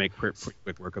they make pretty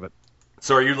quick work of it.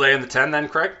 So are you laying the 10 then,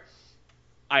 Craig?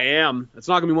 I am. It's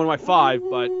not going to be one of my 5,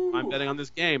 but I'm betting on this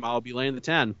game. I'll be laying the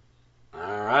 10.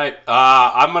 All right.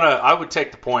 I would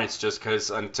take the points just because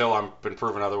until I'm been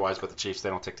proven otherwise with the Chiefs, they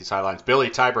don't take these high lines. Billy,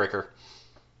 tiebreaker.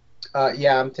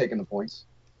 Yeah, I'm taking the points.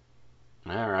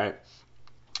 All right.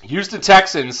 Houston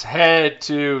Texans head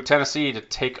to Tennessee to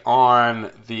take on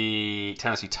the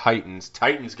Tennessee Titans.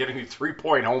 Titans getting a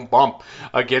 3-point home bump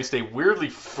against a weirdly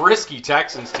frisky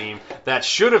Texans team that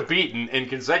should have beaten in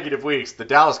consecutive weeks the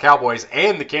Dallas Cowboys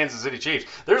and the Kansas City Chiefs.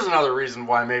 There's another reason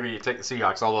why maybe you take the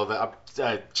Seahawks, although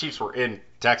the Chiefs were in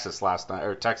Texas last night,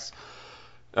 or Texas.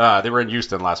 They were in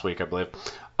Houston last week, I believe.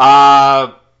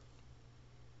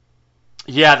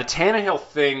 Yeah, the Tannehill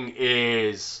thing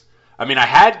is. I mean, I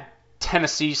had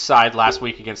Tennessee's side last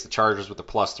week against the Chargers with the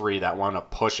 +3 that wound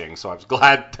up pushing. So I was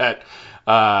glad that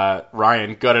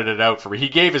Ryan gutted it out for me. He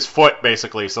gave his foot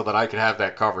basically so that I could have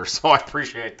that cover. So I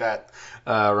appreciate that,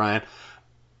 Ryan.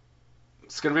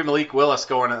 It's going to be Malik Willis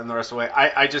going in the rest of the way.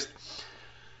 I just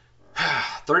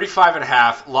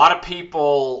 35.5. A lot of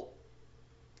people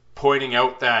pointing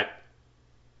out that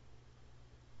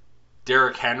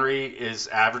Derrick Henry is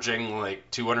averaging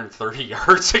like 230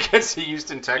 yards against the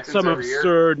Houston Texans every year. Some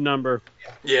absurd number.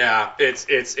 Yeah, he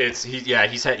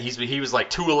was like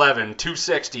 211,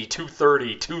 260,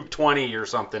 230, 220 or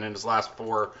something in his last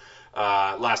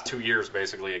 2 years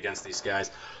basically against these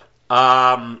guys.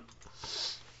 Man,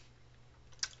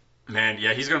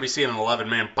 yeah, he's going to be seeing an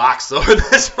 11-man box though in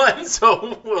this one,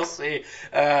 so we'll see.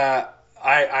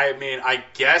 I mean, I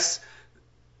guess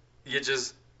you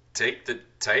just take the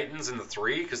Titans in the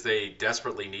 3 because they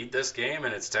desperately need this game,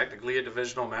 and it's technically a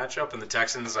divisional matchup. And the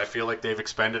Texans, I feel like they've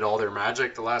expended all their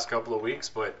magic the last couple of weeks,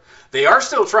 but they are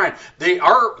still trying. They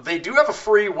do have a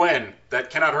free win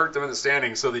that cannot hurt them in the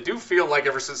standings, so they do feel like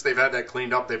ever since they've had that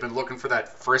cleaned up, they've been looking for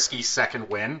that frisky second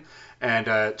win, and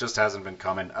it just hasn't been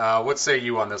coming. What say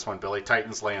you on this one, Billy?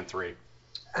 Titans laying 3.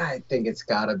 I think it's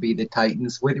got to be the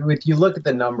Titans. With you look at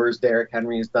the numbers Derrick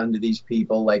Henry has done to these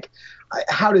people, like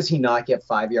how does he not get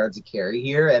 5 yards of carry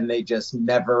here? And they just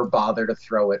never bother to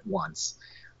throw it once.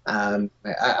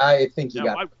 I think you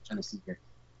got Tennessee here.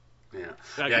 Yeah,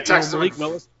 Malik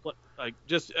Willis,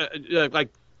 like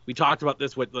we talked about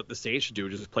this. What the Saints should do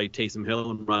is just play Taysom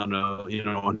Hill and run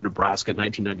on Nebraska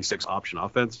 1996 option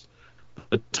offense.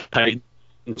 The Titans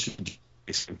should do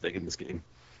the same thing in this game.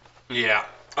 Yeah.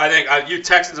 I think you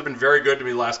Texans have been very good to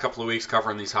me the last couple of weeks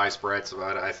covering these high spreads,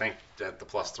 but I think at the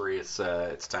 +3,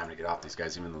 it's time to get off these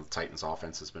guys, even though the Titans'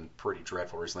 offense has been pretty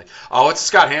dreadful recently. Oh, it's a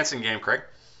Scott Hansen game, Craig.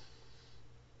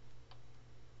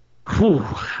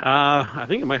 I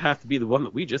think it might have to be the one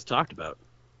that we just talked about.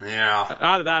 Yeah.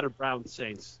 Either that or Browns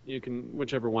Saints. You can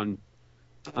whichever one.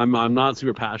 I'm not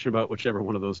super passionate about whichever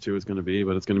one of those two is going to be,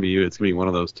 but it's going to be one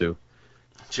of those two.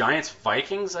 Giants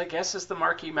Vikings, I guess, is the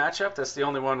marquee matchup. That's the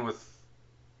only one with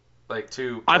like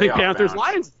 2. I think Panthers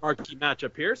Lions is the marquee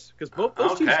matchup, Pierce, because both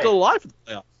those teams are still alive for the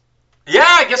playoffs. Yeah,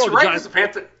 I guess you're right. Because the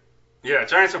Panthers. Yeah,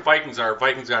 Giants and Vikings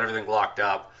got everything locked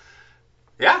up.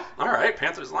 Yeah, all right,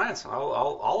 Panthers Lions.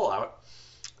 I'll allow it.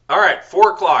 All right,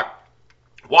 4:00.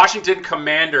 Washington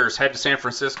Commanders head to San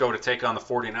Francisco to take on the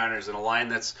 49ers in a line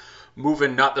that's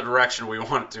moving not the direction we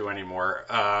want it to anymore.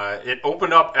 It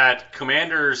opened up at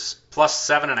Commanders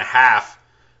 +7.5,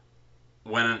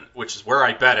 which is where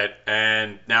I bet it,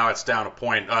 and now it's down a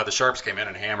point. The Sharps came in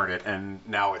and hammered it, and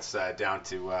now it's down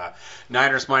to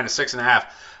Niners -6.5.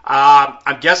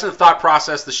 I'm guessing the thought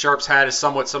process the Sharps had is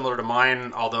somewhat similar to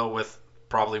mine, although with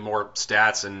probably more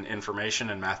stats and information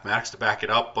and mathematics to back it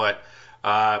up. But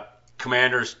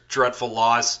Commanders, dreadful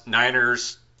loss.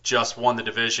 Niners just won the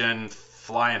division,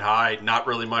 flying high. Not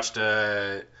really much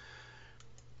to.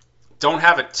 Don't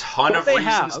have a ton of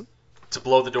reasons to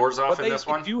blow the doors off in this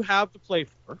one. They do have to play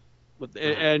for,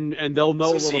 and they'll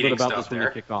know a little bit about this when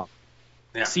they kick off.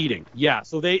 Yeah. Seeding, yeah.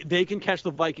 So they can catch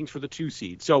the Vikings for the 2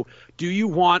 seed. So do you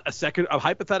want a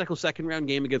hypothetical second round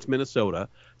game against Minnesota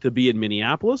to be in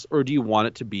Minneapolis, or do you want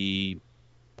it to be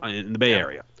in the Bay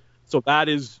Area? So that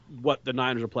is what the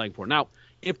Niners are playing for. Now,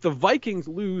 if the Vikings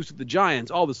lose to the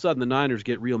Giants, all of a sudden the Niners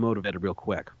get real motivated real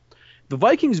quick. The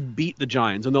Vikings beat the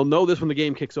Giants, and they'll know this when the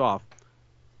game kicks off.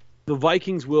 The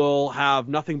Vikings will have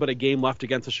nothing but a game left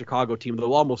against the Chicago team.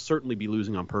 They'll almost certainly be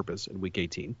losing on purpose in Week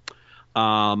 18.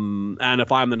 And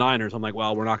if I'm the Niners, I'm like,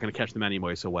 well, we're not going to catch them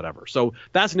anyway, so whatever. So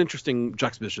that's an interesting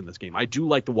juxtaposition in this game. I do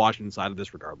like the Washington side of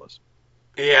this regardless.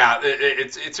 Yeah,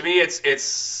 to me,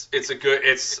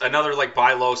 it's another like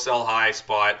buy low, sell high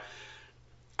spot.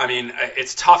 I mean,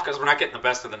 it's tough because we're not getting the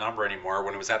best of the number anymore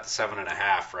when it was at the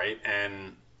 7.5, right?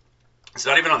 And It's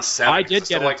not even on 7. I did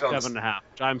get it at it on 7.5,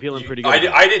 which I'm feeling pretty good.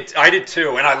 I did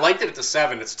too, and I liked it at the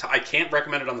 7. I can't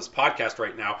recommend it on this podcast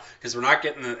right now because we're not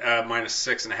getting the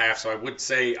 -6.5. So I would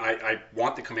say I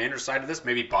want the Commanders side of this.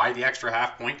 Maybe buy the extra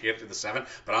half point to get to the 7,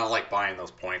 but I don't like buying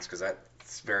those points because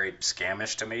that's very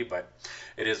scamish to me. But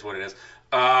it is what it is.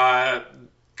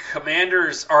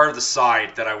 Commanders are the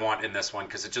side that I want in this one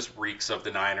because it just reeks of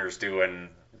the Niners doing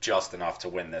just enough to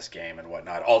win this game and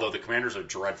whatnot. Although the Commanders are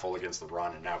dreadful against the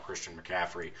run, and now Christian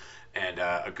McCaffrey and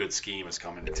a good scheme is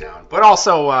coming to town. But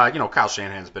also, Kyle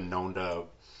Shanahan's been known to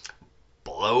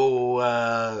blow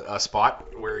a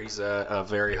spot where he's a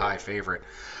very high favorite.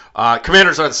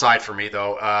 Commanders are the side for me,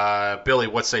 though. Billy,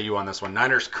 what say you on this one?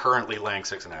 Niners currently laying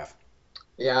 6.5.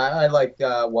 Yeah, I like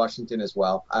Washington as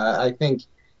well. I think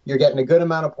you're getting a good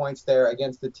amount of points there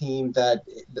against a team that,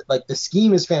 like, the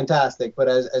scheme is fantastic, but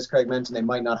as Craig mentioned, they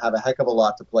might not have a heck of a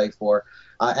lot to play for.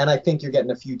 And I think you're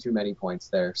getting a few too many points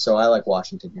there. So I like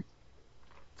Washington here.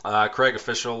 Craig,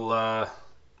 official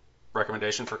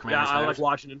recommendation for Commanders? Yeah, I like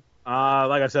Washington.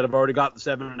 Like I said, I've already got the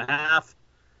 7.5. Nice.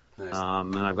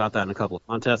 And I've got that in a couple of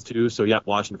contests too. So, yeah,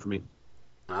 Washington for me.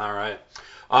 All right.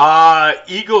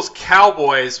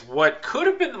 Eagles-Cowboys, what could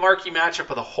have been the marquee matchup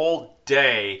of the whole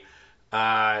day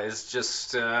is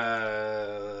just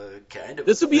kind of.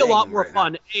 This would be a lot more right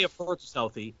fun, A, if Hurts was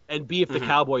healthy, and B, if the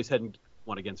Cowboys hadn't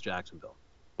won against Jacksonville.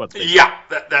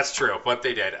 That's true, but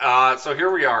they did. So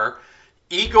here we are.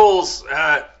 Eagles,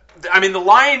 the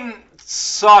line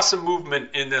saw some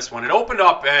movement in this one. It opened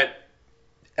up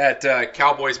at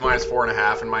Cowboys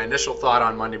 -4.5, and my initial thought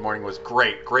on Monday morning was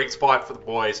great spot for the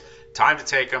boys. Time to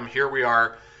take them. Here we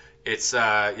are. It's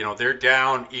they're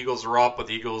down, Eagles are up, but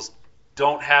the Eagles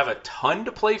don't have a ton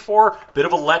to play for. Bit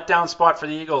of a letdown spot for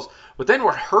the Eagles. But then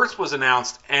when Hurts was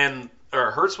announced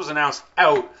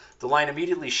out, the line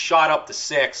immediately shot up to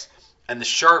 6, and the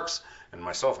Sharps, and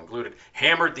myself included,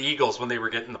 hammered the Eagles when they were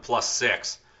getting the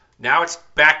 +6. Now it's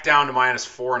back down to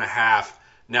 -4.5.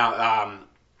 Now,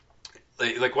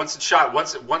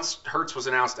 once Hurts was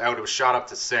announced out, it was shot up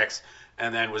to 6,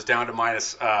 and then was down to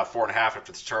 -4.5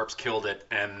 after the Sharps killed it,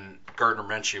 and Gardner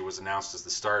Minshew was announced as the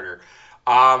starter.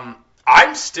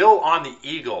 I'm still on the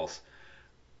Eagles.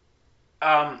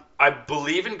 I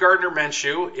believe in Gardner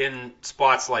Minshew in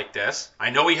spots like this. I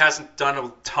know he hasn't done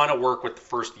a ton of work with the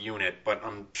first unit, but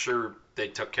I'm sure they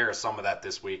took care of some of that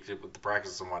this week with the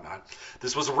practices and whatnot.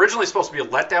 This was originally supposed to be a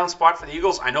letdown spot for the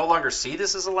Eagles. I no longer see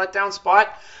this as a letdown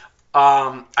spot.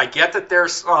 I get that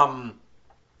there's how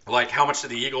much do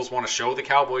the Eagles want to show the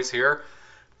Cowboys here,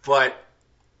 but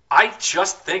I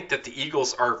just think that the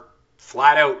Eagles are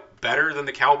flat out better than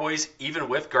the Cowboys, even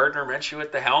with Gardner Minshew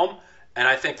at the helm. And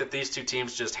I think that these two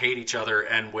teams just hate each other.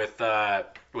 And with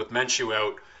Minshew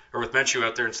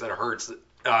out there instead of Hurts,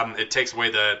 it takes away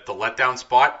the letdown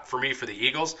spot for me for the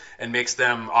Eagles and makes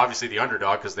them obviously the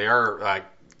underdog because they are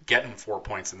getting 4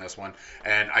 points in this one.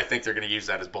 And I think they're going to use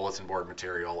that as bulletin board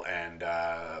material and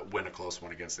win a close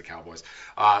one against the Cowboys.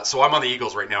 So I'm on the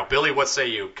Eagles right now. Billy, what say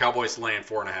you? Cowboys laying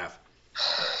 4.5.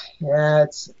 Yeah,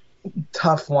 it's a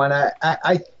tough one.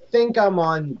 I think I'm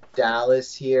on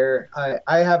Dallas here.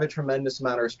 I have a tremendous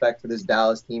amount of respect for this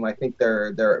Dallas team. I think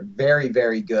they're very,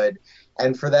 very good.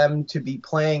 And for them to be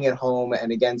playing at home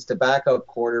and against a backup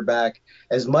quarterback,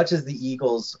 as much as the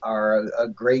Eagles are a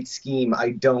great scheme,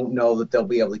 I don't know that they'll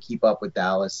be able to keep up with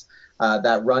Dallas.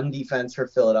 That run defense for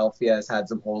Philadelphia has had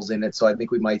some holes in it, so I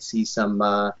think we might see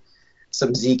some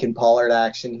Zeke and Pollard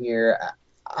action here.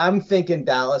 I'm thinking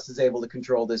Dallas is able to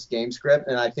control this game script,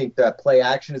 and I think that play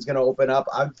action is going to open up.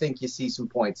 I think you see some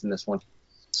points in this one.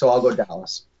 So I'll go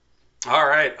Dallas. All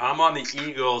right. I'm on the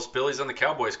Eagles. Billy's on the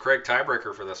Cowboys. Craig,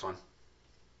 tiebreaker for this one.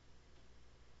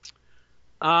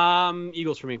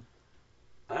 Eagles for me.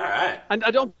 All right.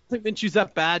 I don't think Minshew's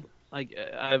that bad.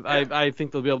 I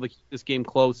think they'll be able to keep this game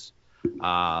close.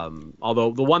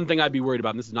 Although the one thing I'd be worried about,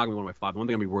 and this is not going to be one of my 5, the one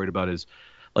thing I'd be worried about is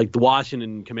the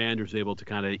Washington Commanders able to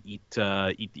kind of eat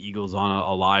the Eagles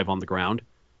alive on the ground.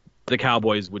 The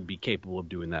Cowboys would be capable of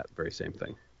doing that very same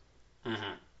thing.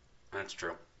 Mm-hmm. That's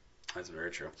true. That's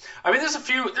very true. I mean, there's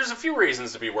a few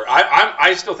reasons to be worried.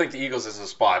 I still think the Eagles is a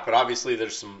spot, but obviously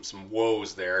there's some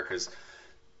woes there because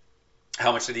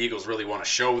how much do the Eagles really want to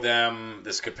show them?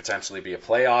 This could potentially be a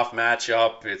playoff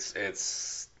matchup.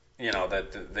 It's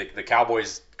that the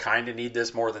Cowboys kind of need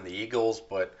this more than the Eagles,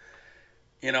 but.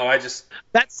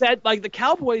 That said, the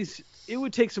Cowboys, it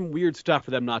would take some weird stuff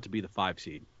for them not to be the 5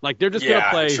 seed. They're just going to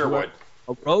play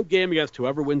a road game against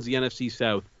whoever wins the NFC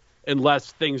South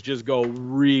unless things just go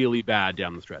really bad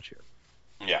down the stretch here.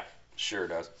 Yeah, sure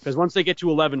does. Because once they get to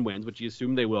 11 wins, which you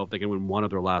assume they will if they can win one of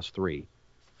their last 3,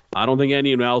 I don't think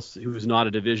anyone else who's not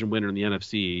a division winner in the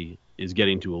NFC is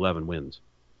getting to 11 wins.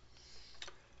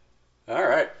 All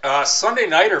right. Saturday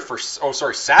nighter,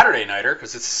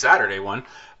 because it's a Saturday one.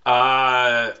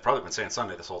 I've probably been saying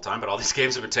Sunday this whole time, but all these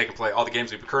games have been taking place. All the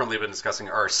games we've currently been discussing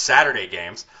are Saturday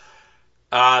games.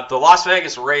 The Las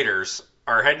Vegas Raiders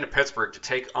are heading to Pittsburgh to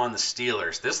take on the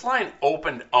Steelers. This line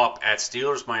opened up at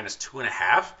Steelers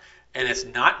 -2.5, and it's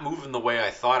not moving the way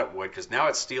I thought it would, because now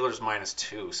it's Steelers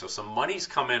 -2. So some money's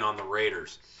come in on the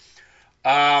Raiders.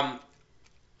 I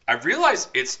realize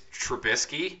it's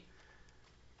Trubisky.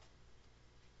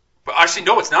 But actually,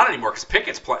 no, it's not anymore, because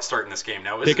Pickett's starting this game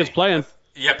now, isn't he? Pickett's playing.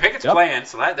 Yeah, Pickett's playing,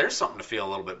 so there's something to feel a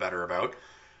little bit better about.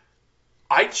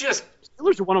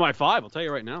 Steelers are one of my 5, I'll tell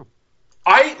you right now.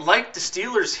 I like the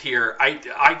Steelers here.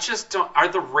 I just don't. Are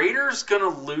the Raiders going to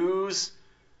lose?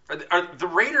 Are the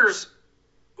Raiders,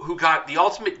 who got the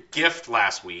ultimate gift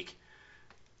last week,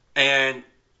 and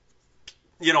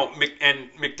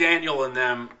McDaniel and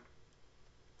them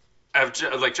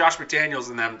like Josh McDaniels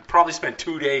and them probably spent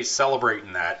 2 days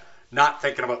celebrating that, not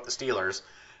thinking about the Steelers.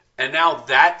 And now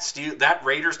that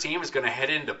Raiders team is going to head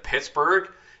into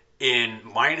Pittsburgh in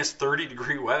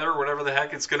 -30-degree weather, whatever the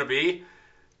heck it's going to be,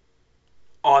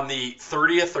 on the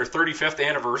 30th or 35th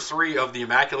anniversary of the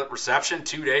Immaculate Reception,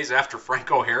 2 days after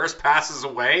Franco Harris passes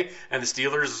away, and the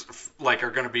Steelers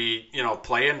are going to be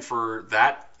playing for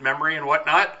that memory and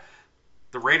whatnot.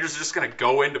 The Raiders are just going to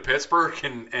go into Pittsburgh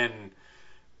and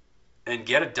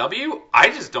get a W. I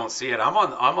just don't see it. I'm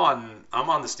on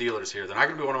the Steelers here. They're not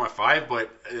going to be one of my 5, but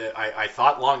I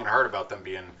thought long and hard about them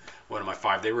being one of my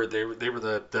 5. They were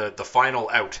the final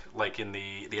out, like in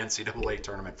the NCAA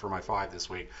tournament, for my 5 this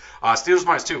week. Steelers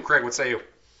 -2. Craig, what say you?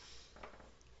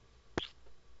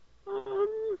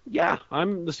 Yeah,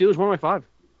 I'm the Steelers one of my 5.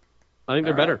 I think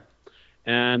they're better.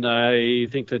 And I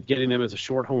think that getting them as a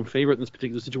short home favorite in this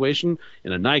particular situation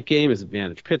in a night game is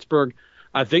advantage Pittsburgh.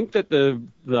 I think that the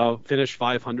finish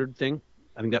 500 thing,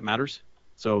 I think that matters.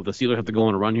 So the Steelers have to go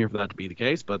on a run here for that to be the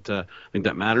case, but I think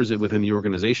that matters within the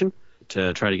organization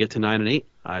to try to get to 9-8.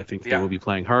 I think they will be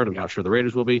playing hard. I'm not sure the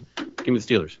Raiders will be. Give me the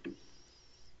Steelers.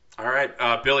 All right,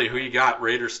 Billy, who you got?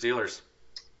 Raiders, Steelers?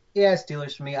 Yeah,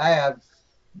 Steelers for me. I have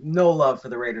no love for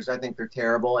the Raiders. I think they're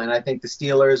terrible, and I think the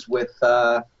Steelers with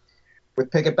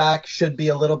Pickett back should be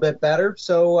a little bit better.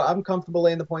 So I'm comfortable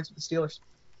laying the points with the Steelers.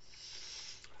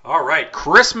 All right,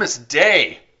 Christmas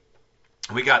Day.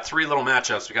 We got 3 little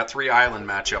matchups. We got 3 island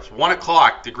matchups. 1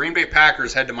 o'clock, the Green Bay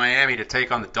Packers head to Miami to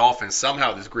take on the Dolphins.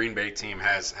 Somehow this Green Bay team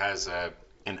has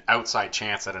an outside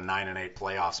chance at a 9-8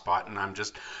 playoff spot, and I'm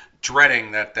just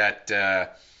dreading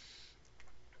that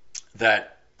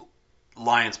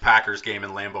Lions-Packers game in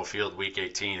Lambeau Field Week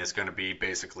 18 is going to be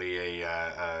basically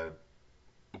a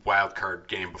wild card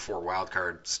game before wild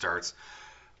card starts.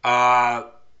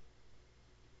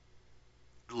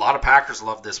 A lot of Packers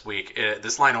love this week.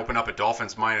 This line opened up at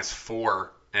Dolphins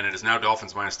 -4, and it is now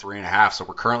Dolphins -3.5. So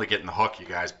we're currently getting the hook, you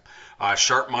guys.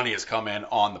 Sharp money has come in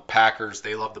on the Packers.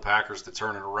 They love the Packers to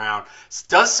turn it around. It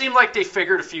does seem like they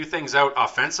figured a few things out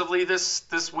offensively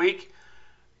this week,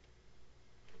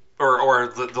 or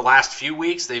the last few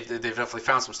weeks. They've definitely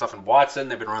found some stuff in Watson.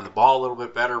 They've been running the ball a little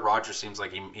bit better. Rodgers seems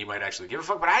like he might actually give a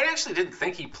fuck, but I actually didn't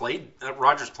think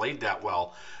Rodgers played that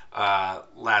well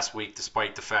last week,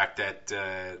 despite the fact that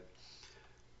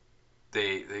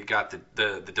they got the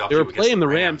W. They were playing the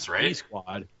Rams, right? right?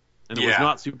 Squad, and it was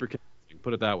not super convincing.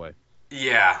 Put it that way.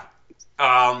 Yeah.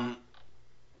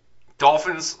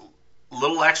 Dolphins,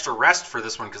 little extra rest for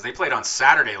this one because they played on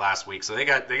Saturday last week, so they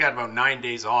got about 9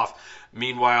 days off.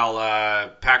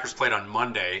 Meanwhile, Packers played on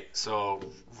Monday, so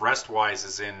rest-wise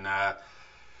is in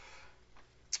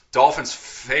Dolphins'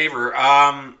 favor.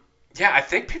 I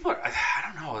think people are. I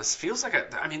don't know. This feels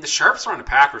like the sharps are on the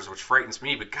Packers, which frightens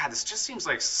me. But God, this just seems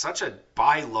like such a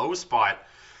buy low spot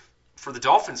for the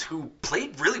Dolphins, who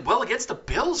played really well against the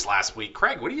Bills last week.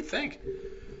 Craig, what do you think?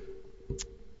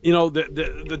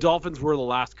 The Dolphins were the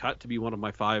last cut to be one of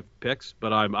my 5 picks,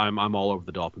 but I'm all over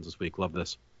the Dolphins this week. Love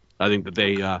this. I think that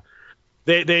they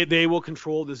will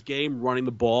control this game running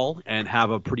the ball and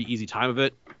have a pretty easy time of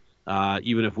it.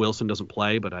 Even if Wilson doesn't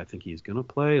play, but I think he's going to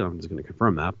play. I'm just going to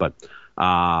confirm that. But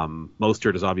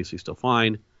Mostert is obviously still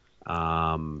fine.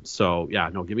 Give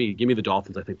me the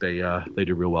Dolphins. I think they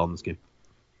do real well in this game.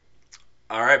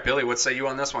 All right, Billy, what say you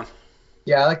on this one?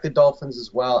 Yeah, I like the Dolphins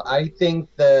as well. I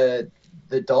think the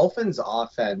Dolphins'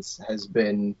 offense has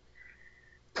been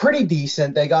pretty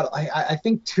decent. They got I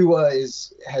think Tua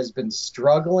has been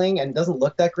struggling and doesn't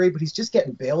look that great, but he's just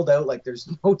getting bailed out like there's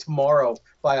no tomorrow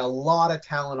by a lot of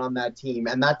talent on that team,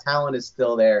 and that talent is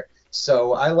still there.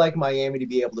 So I like Miami to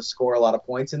be able to score a lot of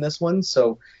points in this one.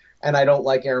 And I don't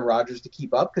like Aaron Rodgers to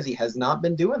keep up because he has not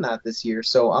been doing that this year.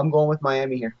 So I'm going with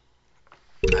Miami here.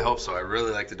 I hope so. I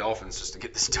really like the Dolphins just to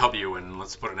get this W, and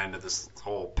let's put an end to this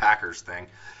whole Packers thing.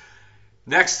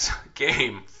 Next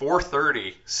game,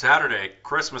 4:30, Saturday,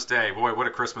 Christmas Day. Boy, what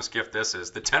a Christmas gift this is.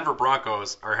 The Denver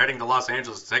Broncos are heading to Los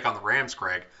Angeles to take on the Rams,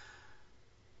 Craig.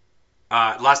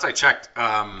 Last I checked,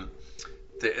 LA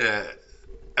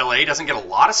doesn't get a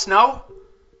lot of snow,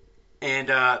 and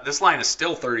this line is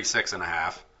still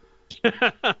 36.5.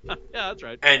 Yeah, that's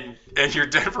right. And your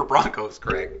Denver Broncos,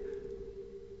 Craig,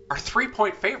 are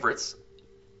 3-point favorites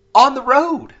on the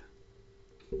road.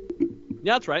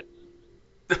 Yeah, that's right.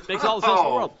 Makes all the sense in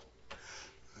the world.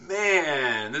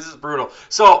 Man, this is brutal.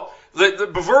 So,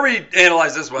 before we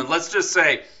analyze this one, let's just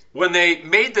say, when they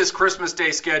made this Christmas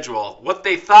Day schedule, what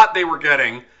they thought they were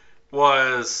getting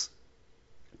was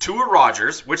Tua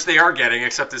Rodgers, which they are getting,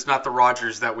 except it's not the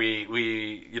Rodgers that we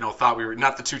thought we were,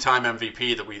 not the two-time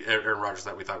MVP Aaron Rodgers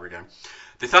that we thought we were getting.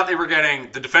 They thought they were getting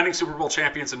the defending Super Bowl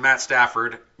champions in Matt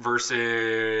Stafford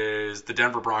versus the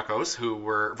Denver Broncos,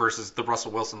 versus the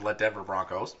Russell Wilson-led Denver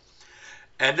Broncos.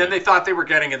 And then they thought they were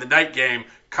getting in the night game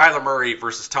Kyler Murray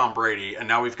versus Tom Brady, and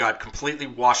now we've got completely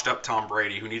washed up Tom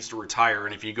Brady who needs to retire,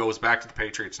 and if he goes back to the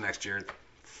Patriots next year,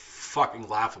 fucking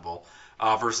laughable.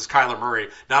 Versus Kyler Murray.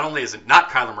 Not only is it not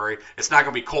Kyler Murray, it's not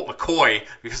going to be Colt McCoy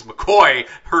because McCoy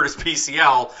hurt his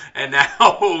PCL, and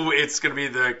now it's going to be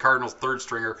the Cardinals' third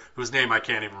stringer whose name I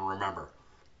can't even remember.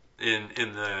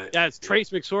 It's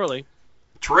Trace McSorley.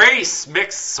 Trace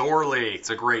McSorley. It's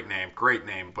a great name,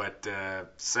 but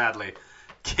sadly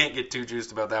can't get too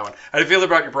juiced about that one. How do you feel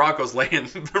about your Broncos laying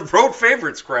the road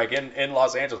favorites, Craig, in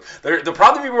Los Angeles? There'll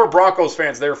probably be more Broncos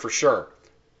fans there for sure,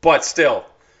 but still.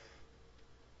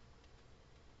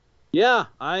 Yeah,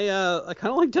 I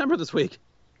kind of like Denver this week.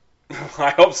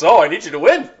 I hope so. I need you to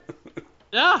win.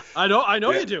 Yeah, I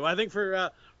know you do. I think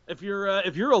if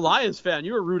you're a Lions fan,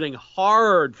 you are rooting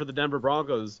hard for the Denver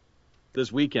Broncos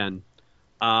this weekend.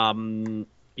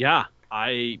 Yeah,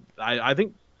 I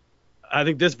think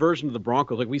this version of the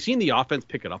Broncos, like we've seen the offense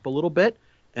pick it up a little bit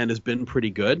and has been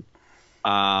pretty good.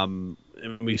 And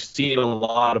we've seen a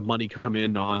lot of money come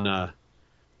in on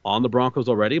the Broncos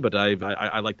already, but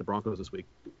I like the Broncos this week.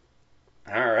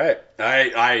 All right.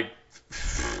 I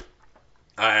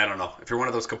don't know. If you're one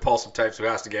of those compulsive types who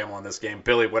has to gamble on this game,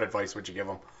 Billy, what advice would you give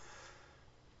them?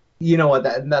 You know what?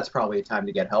 That's probably a time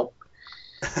to get help.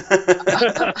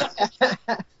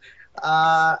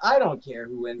 I don't care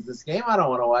who wins this game. I don't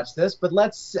want to watch this, but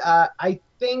let's. I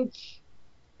think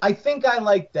I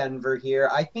like Denver here.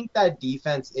 I think that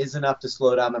defense is enough to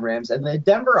slow down the Rams, and the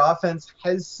Denver offense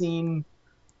has seen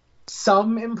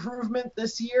some improvement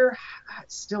this year.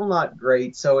 Still not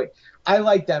great. So I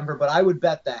like Denver, but I would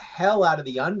bet the hell out of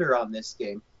the under on this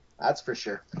game. That's for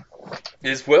sure.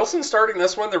 Is Wilson starting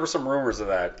this one? There were some rumors of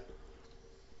that.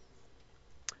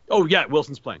 Oh, yeah,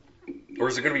 Wilson's playing. Or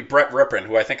is it going to be Brett Rippon,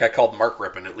 who I think I called Mark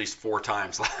Rippon at least 4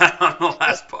 times on the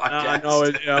last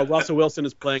podcast? No, Russell Wilson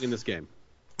is playing in this game.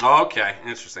 Okay,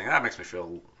 interesting. That makes me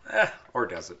feel, or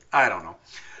does it? I don't know.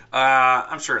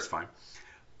 I'm sure it's fine.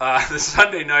 The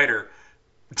Sunday nighter,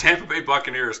 Tampa Bay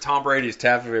Buccaneers, Tom Brady's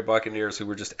Tampa Bay Buccaneers, who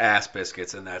were just ass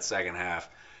biscuits in that second half,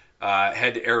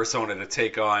 head to Arizona to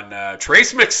take on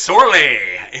Trace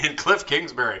McSorley and Cliff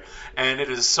Kingsbury. And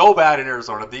it is so bad in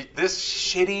Arizona. This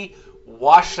shitty,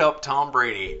 washed-up Tom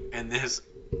Brady and this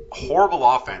horrible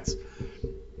offense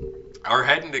are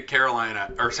heading to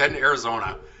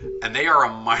Arizona, and they are a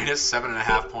minus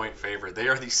 7.5 point favorite. They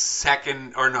are the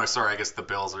second, or no, sorry, I guess the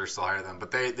Bills are still higher than them,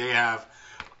 but they have.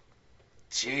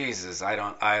 Jesus, I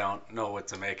don't know what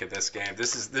to make of this game.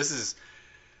 This is.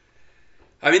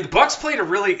 I mean, the Bucs played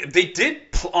they did,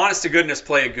 honest to goodness,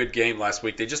 play a good game last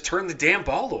week. They just turned the damn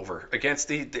ball over against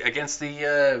the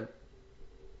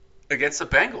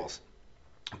Bengals.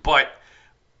 But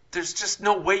there's just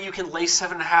no way you can lay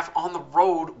 7.5 on the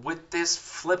road with this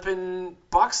flippin'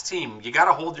 Bucs team. You got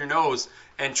to hold your nose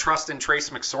and trust in Trace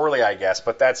McSorley, I guess.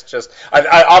 But that's just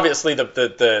obviously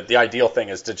the ideal thing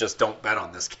is to just don't bet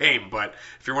on this game. But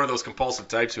if you're one of those compulsive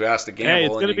types who has to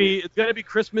gamble, it's gonna be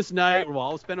Christmas night. We'll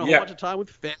all spend a whole bunch of time with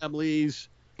families.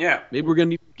 Yeah, maybe we're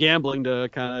gonna be gambling to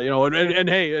kind of and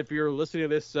hey, if you're listening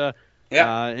to this.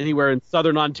 Anywhere in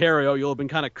southern Ontario, you'll have been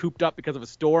kind of cooped up because of a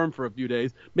storm for a few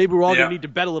days. Maybe we're all going to need to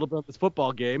bet a little bit on this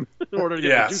football game in order to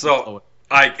get the juices flowing.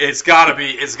 It's got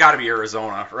to be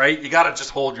Arizona, right? You got to just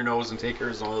hold your nose and take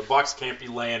Arizona. The Bucs can't be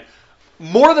laying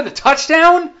more than a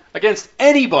touchdown against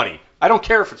anybody. I don't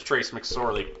care if it's Trace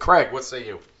McSorley. Craig, what say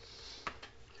you?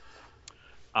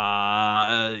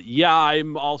 Yeah,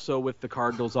 I'm also with the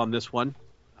Cardinals on this one.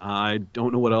 I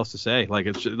don't know what else to say.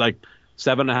 It's like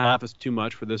 7.5 is too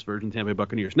much for this version of Tampa Bay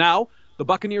Buccaneers. Now, the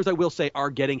Buccaneers, I will say, are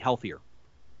getting healthier.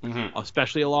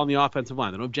 especially along the offensive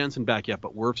line. They don't have Jensen back yet,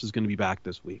 but Wirfs is going to be back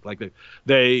this week. Like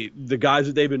the guys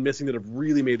that they've been missing that have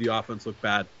really made the offense look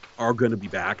bad are going to be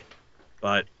back.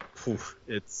 But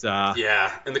it's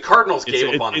yeah, and the Cardinals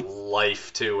gave up on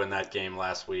life too in that game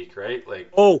last week, right?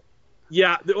 Like, oh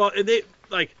yeah, well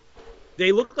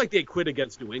they looked like they quit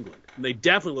against New England, and they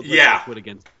definitely looked like they quit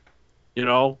against,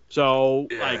 So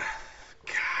like,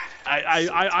 God,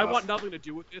 I want nothing to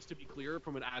do with this, to be clear,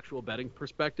 from an actual betting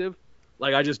perspective.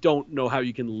 Like, I just don't know how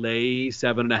you can lay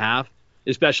 7.5,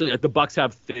 especially like the Bucs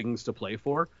have things to play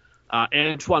for.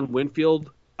 Antoine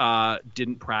Winfield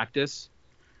didn't practice,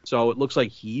 so it looks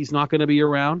like he's not going to be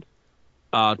around.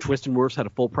 Tristan Wirfs had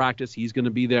a full practice; he's going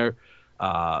to be there.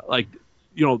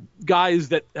 Guys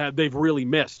that they've really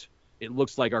missed, it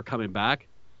looks like are coming back.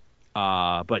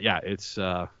 But yeah, it's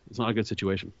not a good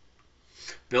situation.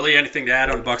 Billy, anything to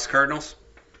add on Bucs Cardinals?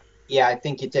 Yeah, I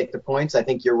think you take the points. I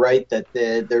think you're right that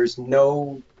there's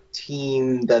no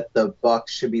team that the Bucs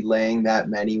should be laying that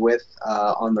many with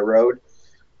on the road.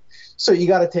 So you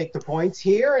got to take the points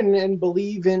here and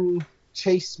believe in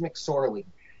Chase McSorley.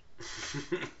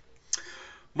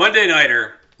 Monday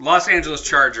nighter, Los Angeles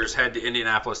Chargers head to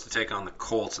Indianapolis to take on the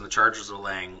Colts, and the Chargers are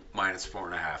laying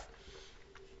 -4.5.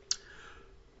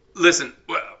 Listen,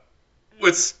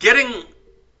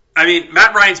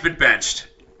 Matt Ryan's been benched.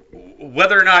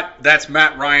 Whether or not that's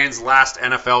Matt Ryan's last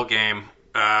NFL game,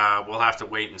 we'll have to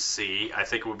wait and see. I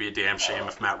think it would be a damn shame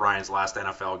if Matt Ryan's last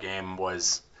NFL game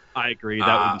was... I agree.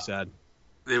 That would be sad.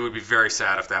 It would be very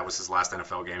sad if that was his last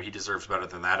NFL game. He deserves better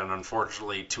than that. And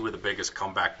unfortunately, two of the biggest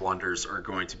comeback blunders are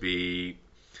going to be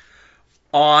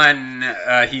on...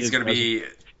 he's going to be...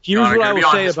 Here's what I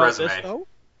will say about resume. This, though.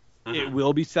 Mm-hmm. It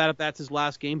will be sad if that's his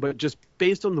last game, but just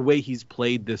based on the way he's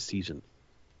played this season,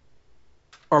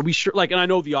 are we sure? And I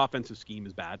know the offensive scheme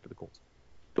is bad for the Colts,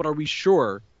 but are we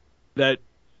sure that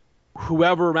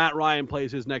whoever Matt Ryan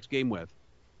plays his next game with,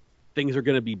 things are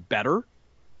going to be better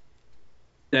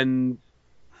than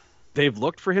they've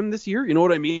looked for him this year? You know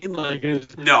what I mean? Like,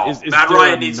 Matt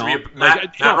Ryan needs to be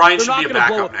Matt Ryan should be a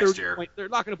backup next year. They're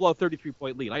not going to blow a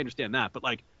 33-point lead. I understand that, but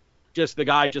just the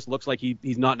guy just looks like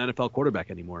he's not an NFL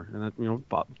quarterback anymore, and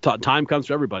that, time comes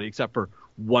for everybody except for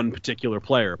one particular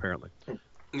player apparently.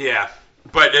 Yeah.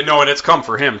 But and it's come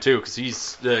for him too,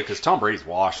 because Tom Brady's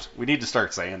washed. We need to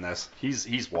start saying this.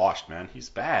 He's washed, man. He's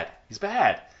bad. He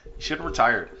should have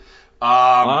retired.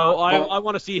 I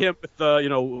want to see him with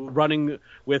running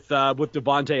with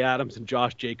Devontae Adams and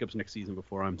Josh Jacobs next season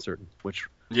before I'm certain. Which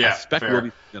I expect will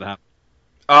be going to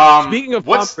happen. Speaking of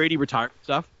Tom Brady retirement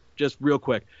stuff, just real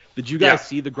quick, did you guys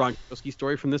see the Gronkowski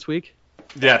story from this week?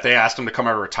 Yeah, they asked him to come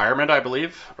out of retirement, I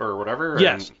believe, or whatever.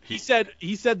 Yes, and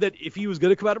he said that if he was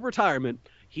going to come out of retirement,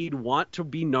 he'd want to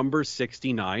be number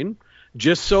 69,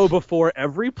 just so before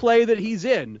every play that he's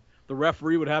in, the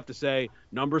referee would have to say,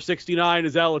 number 69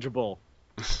 is eligible.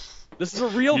 This is a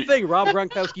real thing Rob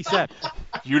Gronkowski said.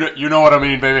 You know what I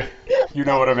mean, baby. You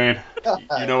know what I mean.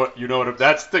 You know what.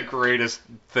 That's the greatest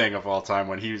thing of all time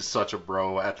when he was such a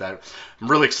bro at that. I'm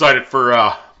really excited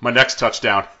for my next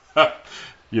touchdown.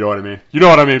 You know what I mean? You know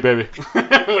what I mean, baby.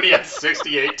 When he had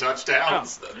 68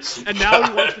 touchdowns. Yeah. And now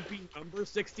he wants to be number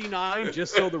 69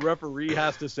 just so the referee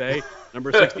has to say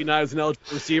number 69 is an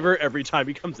eligible receiver every time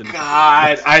he comes in.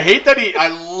 God, I hate that I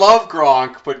love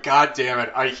Gronk, but god damn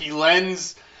it. He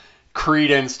lends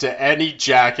credence to any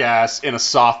jackass in a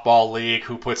softball league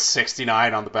who puts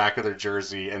 69 on the back of their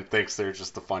jersey and thinks they're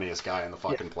just the funniest guy on the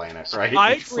fucking planet, right?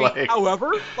 I agree.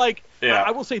 However,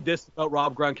 I will say this about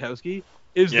Rob Gronkowski.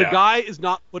 The guy is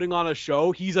not putting on a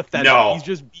show. He's authentic. No. He's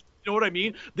just, you know what I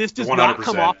mean? This does 100%. Not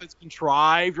come off as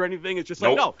contrived or anything. It's just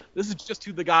no, this is just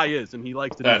who the guy is, and he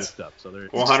likes to do this stuff. So there.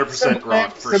 100%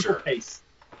 Gronk for sure. Pace.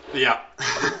 Yeah.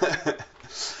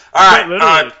 All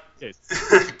right.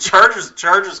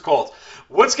 Chargers, Colts.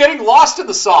 What's getting lost in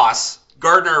the sauce,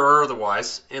 Gardner or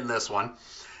otherwise, in this one,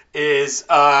 is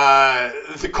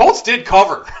the Colts did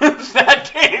cover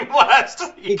that game last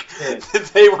week.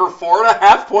 They were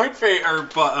 4.5 point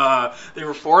they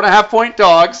were 4.5 point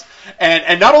dogs,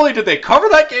 and not only did they cover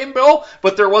that game, Bill,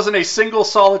 but there wasn't a single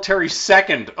solitary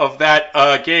second of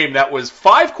that game that was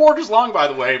 5 quarters long, by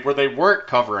the way, where they weren't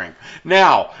covering.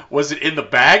 Now, was it in the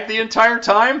bag the entire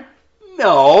time?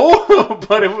 No,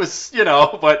 but it was,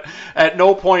 but at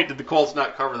no point did the Colts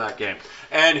not cover that game.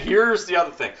 And here's the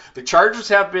other thing. The Chargers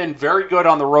have been very good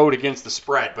on the road against the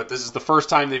spread, but this is the first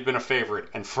time they've been a favorite.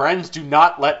 And friends do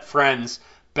not let friends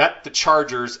bet the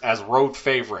Chargers as road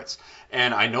favorites.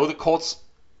 And I know the Colts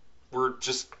were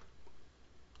just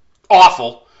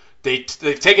awful. They've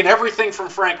taken everything from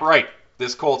Frank Reich.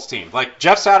 this Colts team. Like,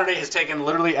 Jeff Saturday has taken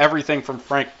literally everything from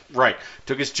Frank Reich.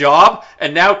 Took his job,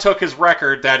 and now took his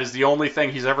record. That is the only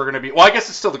thing he's ever going to be. Well, I guess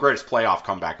it's still the greatest playoff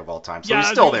comeback of all time, so he's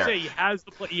still there. He has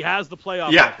the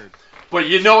playoff record. But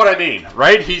you know what I mean,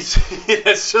 right?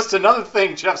 It's just another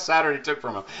thing Jeff Saturday took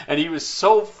from him. And he was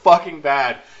so fucking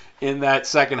bad in that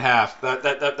second half.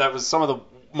 That was some of the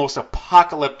most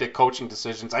apocalyptic coaching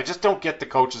decisions. I just don't get the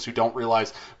coaches who don't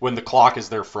realize when the clock is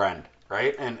their friend,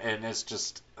 right? And it's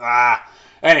just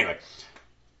anyway.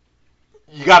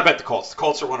 You got to bet the Colts. The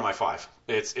Colts are one of my 5.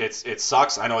 It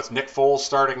sucks. I know it's Nick Foles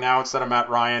starting now instead of Matt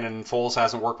Ryan, and Foles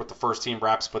hasn't worked with the first team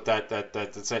reps, but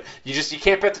that's it. You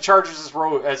can't bet the Chargers as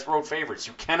road favorites.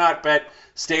 You cannot bet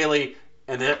Staley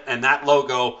and that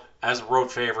logo as a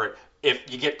road favorite.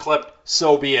 If you get clipped,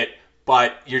 so be it.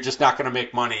 But you're just not going to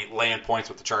make money laying points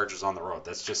with the Chargers on the road.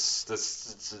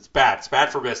 It's bad. It's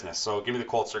bad for business. So give me the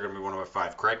Colts. They're going to be one of my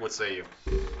 5. Craig, what say you?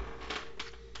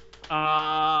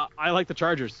 I like the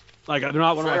Chargers. Like, they're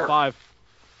not one of my 5.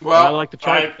 Well, I like the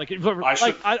Chargers.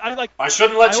 I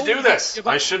shouldn't let you do this.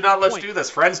 I should not let you do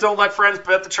this. Friends don't let friends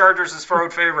bet the Chargers as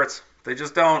road favorites. They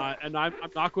just don't. And I'm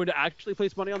not going to actually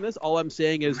place money on this. All I'm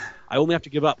saying is I only have to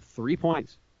give up 3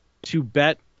 points to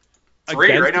bet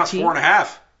 3. Right now it's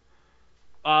 4.5.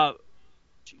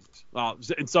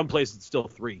 Jesus. In some places it's still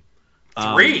 3.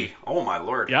 3? Oh my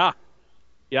lord. Yeah.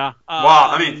 Well,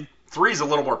 I mean, 3 is a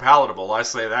little more palatable. I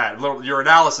say that. Your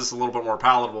analysis is a little bit more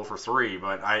palatable for 3,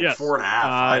 but 4.5.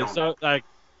 I don't. So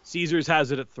Caesars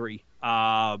has it at 3.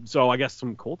 So I guess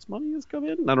some Colts money has come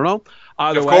in. I don't know.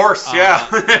 Of course, yeah.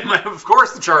 Of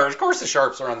course the Chargers. Of course the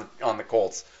Sharps are on the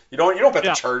Colts. You don't bet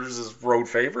the Chargers as road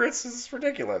favorites. This is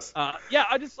ridiculous.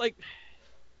 I just like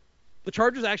the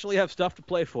Chargers actually have stuff to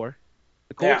play for.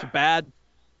 The Colts are bad.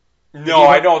 No,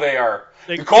 I know they are.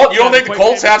 You don't think the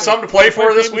Colts have something to play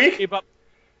for this week?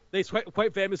 They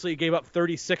quite famously gave up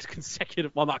 36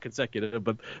 consecutive, well, not consecutive,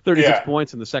 but 36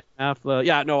 points in the second half.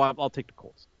 I'll take the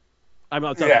Colts.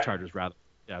 I'll take the Chargers, rather.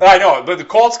 Yeah. I know, but the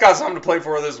Colts got something to play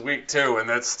for this week, too, and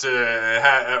that's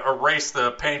to erase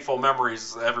the painful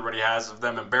memories everybody has of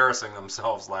them embarrassing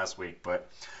themselves last week,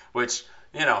 which,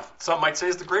 some might say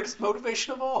is the greatest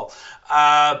motivation of all.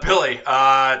 Billy,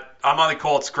 I'm on the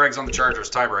Colts. Craig's on the Chargers.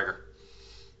 Tiebreaker.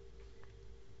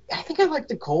 I think I like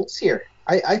the Colts here.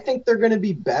 I think they're going to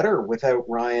be better without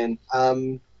Ryan.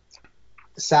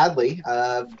 Sadly,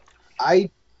 I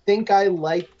think I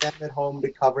like them at home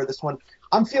to cover this one.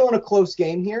 I'm feeling a close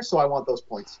game here, so I want those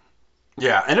points.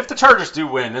 Yeah, and if the Chargers do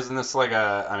win, isn't this like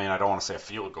I don't want to say a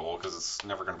field goal because it's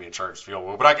never going to be a Chargers field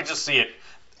goal, but I could just see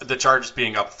the Chargers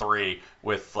being up 3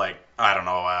 with a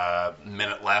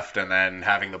minute left and then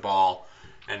having the ball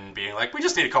and being like, we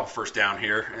just need a couple first down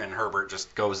here, and Herbert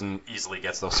just goes and easily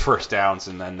gets those first downs,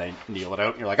 and then they kneel it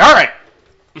out, and you're like, all right,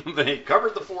 they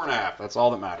covered the 4.5. That's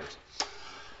all that matters.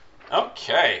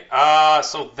 Okay,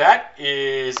 so that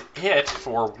is it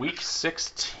for Week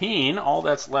 16. All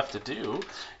that's left to do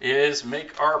is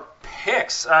make our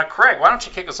picks. Craig, why don't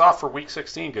you kick us off for Week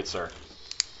 16, good sir?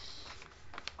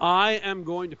 I am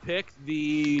going to pick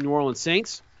the New Orleans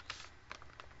Saints.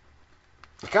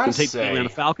 I gotta take say, the Atlanta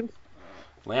Falcons.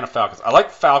 Atlanta Falcons. I like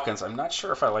the Falcons. I'm not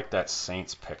sure if I like that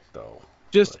Saints pick, though.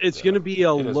 It's going to be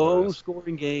a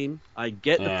low-scoring game. I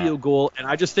get the field goal, and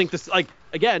I just think this, I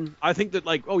think that,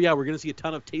 we're going to see a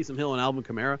ton of Taysom Hill and Alvin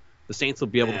Kamara. The Saints will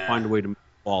be able to find a way to move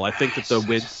the ball. I think that the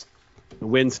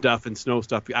wind stuff and snow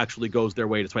stuff actually goes their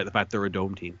way, despite the fact they're a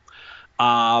dome team.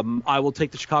 I will take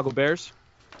the Chicago Bears.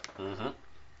 Mm-hmm.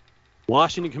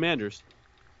 Washington Commanders.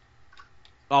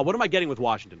 What am I getting with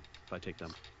Washington if I take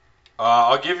them?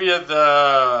 I'll give you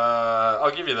the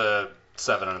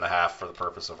 7.5 for the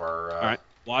purpose of our. All right,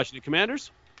 Washington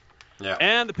Commanders. Yeah.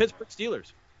 And the Pittsburgh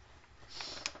Steelers.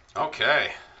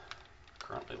 Okay.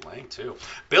 Currently laying 2.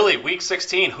 Billy, Week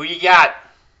 16. Who you got?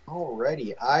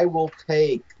 Alrighty, I will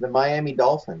take the Miami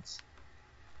Dolphins.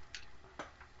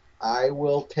 I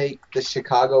will take the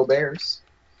Chicago Bears.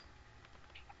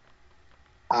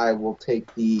 I will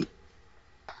take the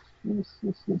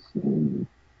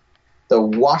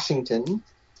Washington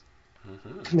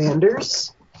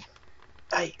Commanders.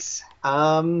 Yikes.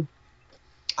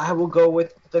 I will go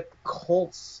with the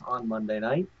Colts on Monday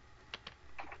night.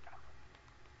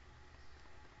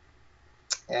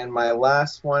 And my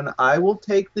last one, I will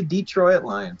take the Detroit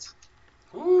Lions.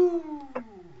 Ooh.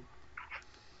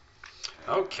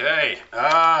 Okay.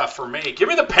 For me, give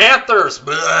me the Panthers.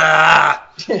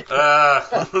 Gotta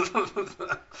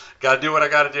do what I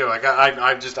gotta do.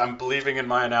 I'm believing in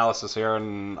my analysis here,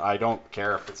 and I don't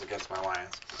care if it's against my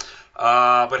Lions.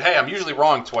 But hey, I'm usually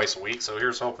wrong twice a week, so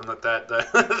here's hoping that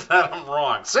that I'm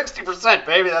wrong. 60%,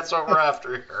 baby. That's what we're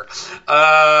after here.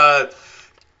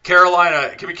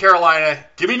 Carolina. Give me Carolina.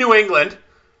 Give me New England.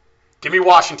 Give me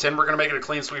Washington. We're going to make it a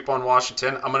clean sweep on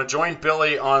Washington. I'm going to join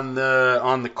Billy on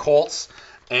the Colts.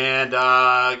 And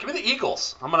give me the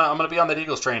Eagles. I'm gonna be on that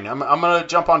Eagles train. I'm gonna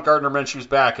jump on Gardner Minshew's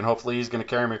back, and hopefully he's gonna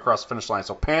carry me across the finish line.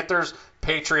 So Panthers,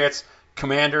 Patriots,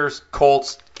 Commanders,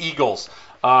 Colts, Eagles.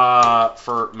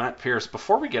 For Matt Pierce.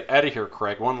 Before we get out of here,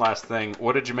 Craig, one last thing.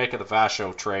 What did you make of the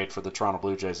Vasho trade for the Toronto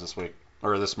Blue Jays this week?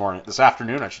 Or this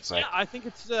afternoon, I should say. Yeah, I think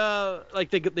it's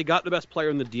like they got the best player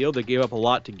in the deal. They gave up a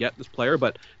lot to get this player,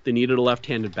 but they needed a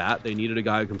left-handed bat. They needed a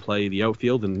guy who can play the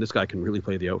outfield, and this guy can really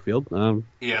play the outfield.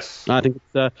 Yes. I think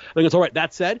it's all right.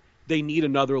 That said, they need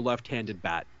another left-handed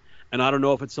bat, and I don't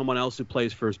know if it's someone else who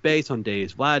plays first base on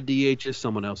days Vlad DHs,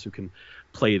 someone else who can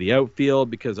play the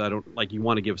outfield, because I don't like you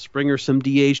want to give Springer some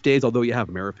DH days, although you have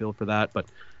Merrifield for that, but.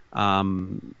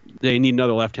 They need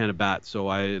another left-handed bat, so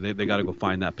they got to go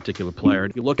find that particular player.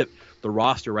 And if you look at the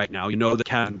roster right now, you know that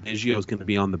Kevin Biggio is going to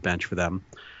be on the bench for them.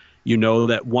 You know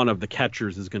that one of the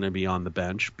catchers is going to be on the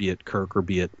bench, be it Kirk or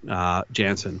be it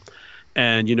Jansen.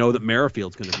 And you know that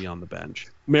Merrifield's going to be on the bench.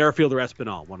 Merrifield or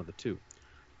Espinal, one of the two.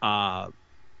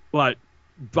 But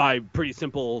by pretty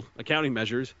simple accounting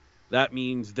measures, that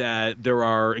means that there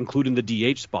are, including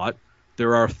the DH spot,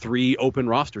 there are 3 open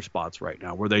roster spots right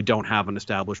now where they don't have an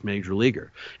established major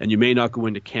leaguer. And you may not go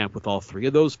into camp with all 3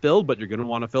 of those filled, but you're going to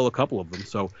want to fill a couple of them.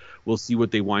 So we'll see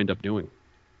what they wind up doing.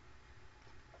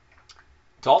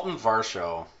 Dalton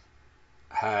Varsho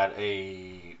had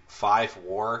a 5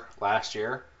 WAR last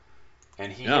year,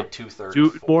 and he hit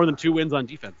 234. More than 2 wins on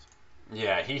defense.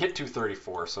 Yeah, he hit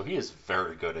 234, so he is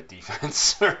very good at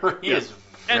defense. He is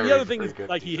and the other thing is,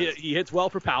 like, he hits well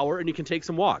for power, and he can take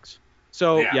some walks.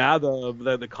 So,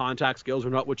 the contact skills are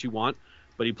not what you want,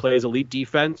 but he plays elite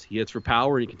defense, he hits for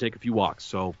power, and he can take a few walks.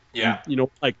 So, and the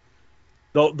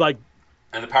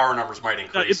power numbers might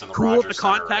increase it's in the cool Rogers if the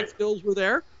Center, contact right? skills were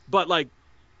there, but, like,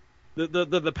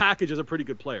 the package is a pretty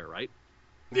good player, right?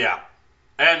 Yeah.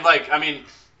 And, like, I mean,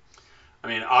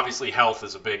 obviously health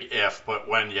is a big if, but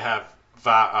when you have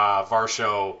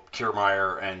Varsho,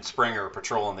 Kiermaier, and Springer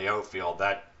patrolling the outfield,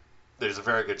 that there's a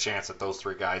very good chance that those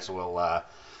 3 guys will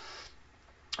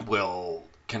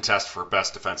contest for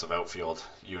best defensive outfield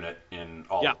unit in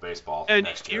all of baseball and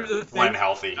next year. Here's the thing, when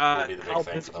healthy will be the big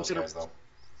thing for those guys, though.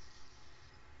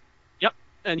 Yep.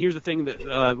 And here's the thing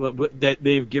that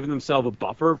they've given themselves a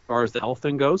buffer as far as the health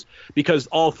thing goes, because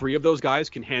all 3 of those guys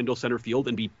can handle center field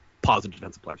and be positive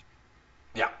defensive players.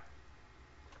 Yeah.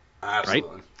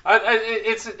 Absolutely. Right?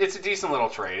 It's a decent little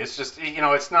trade. It's just,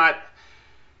 it's not...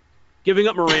 Giving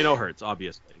up Moreno hurts,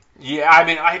 obviously. Yeah, I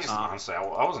mean, I just honestly,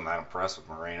 I wasn't that impressed with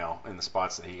Moreno in the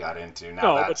spots that he got into.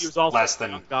 Now that's but he was also less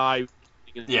than a guy.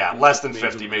 Less than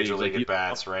 50 major league at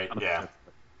bats, right?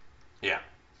 Yeah.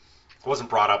 Wasn't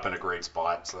brought up in a great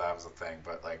spot, so that was the thing.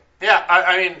 But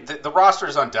I mean, the roster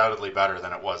is undoubtedly better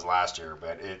than it was last year.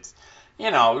 But it's, we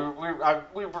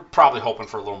were probably hoping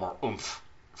for a little more oomph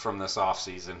from this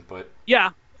offseason. But yeah.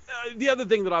 The other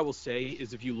thing that I will say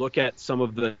is, if you look at some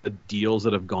of the deals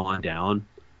that have gone down,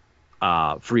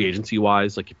 free agency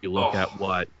wise, like if you look at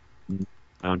what I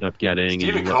wound up getting,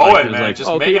 Stephen Cohen, man,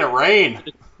 making it rain.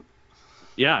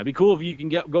 Yeah, it'd be cool if you can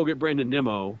go get Brandon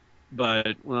Nimmo,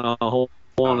 but hold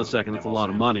on a second, it's a lot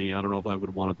of money. I don't know if I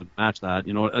would want to match that.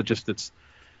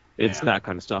 It's that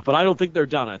kind of stuff. But I don't think they're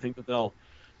done. I think that they'll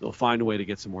find a way to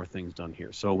get some more things done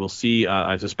here. So we'll see.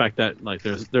 I suspect that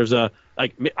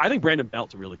I think Brandon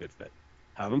Belt's a really good fit.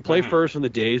 Have him play first in the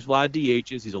days Vlad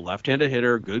DHs. He's a left-handed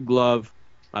hitter, good glove.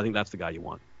 I think that's the guy you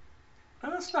want.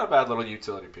 That's not a bad little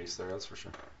utility piece there, that's for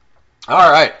sure.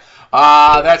 All right.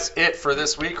 That's it for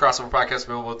this week. Crossover Podcast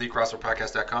available at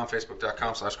thecrossoverpodcast.com,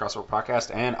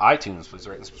 facebook.com/crossoverpodcast, and iTunes. Please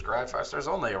rate and subscribe. 5 stars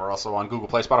only. We're also on Google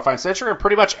Play, Spotify, and Stitcher, and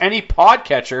pretty much any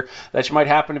podcatcher that you might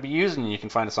happen to be using. You can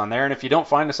find us on there. And if you don't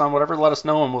find us on whatever, let us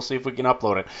know, and we'll see if we can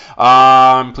upload it.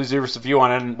 Please leave us a review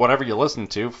on whatever you listen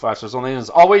to. 5 stars only. And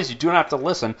as always, you do not have to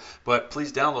listen, but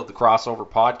please download the Crossover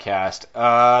Podcast.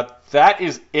 That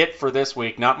is it for this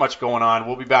week. Not much going on.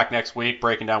 We'll be back next week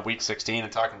breaking down Week 16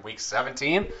 and talking Week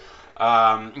 17.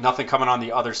 Nothing coming on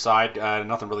the other side.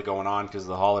 Nothing really going on because of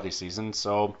the holiday season.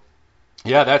 So,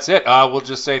 yeah, that's it. We'll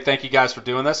just say thank you guys for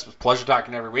doing this. It was a pleasure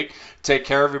talking every week. Take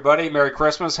care, everybody. Merry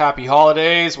Christmas. Happy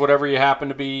holidays. Whatever you happen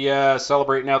to be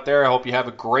celebrating out there. I hope you have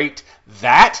a great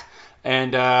that.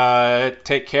 And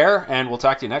take care. And we'll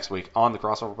talk to you next week on the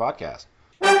Crossover Podcast.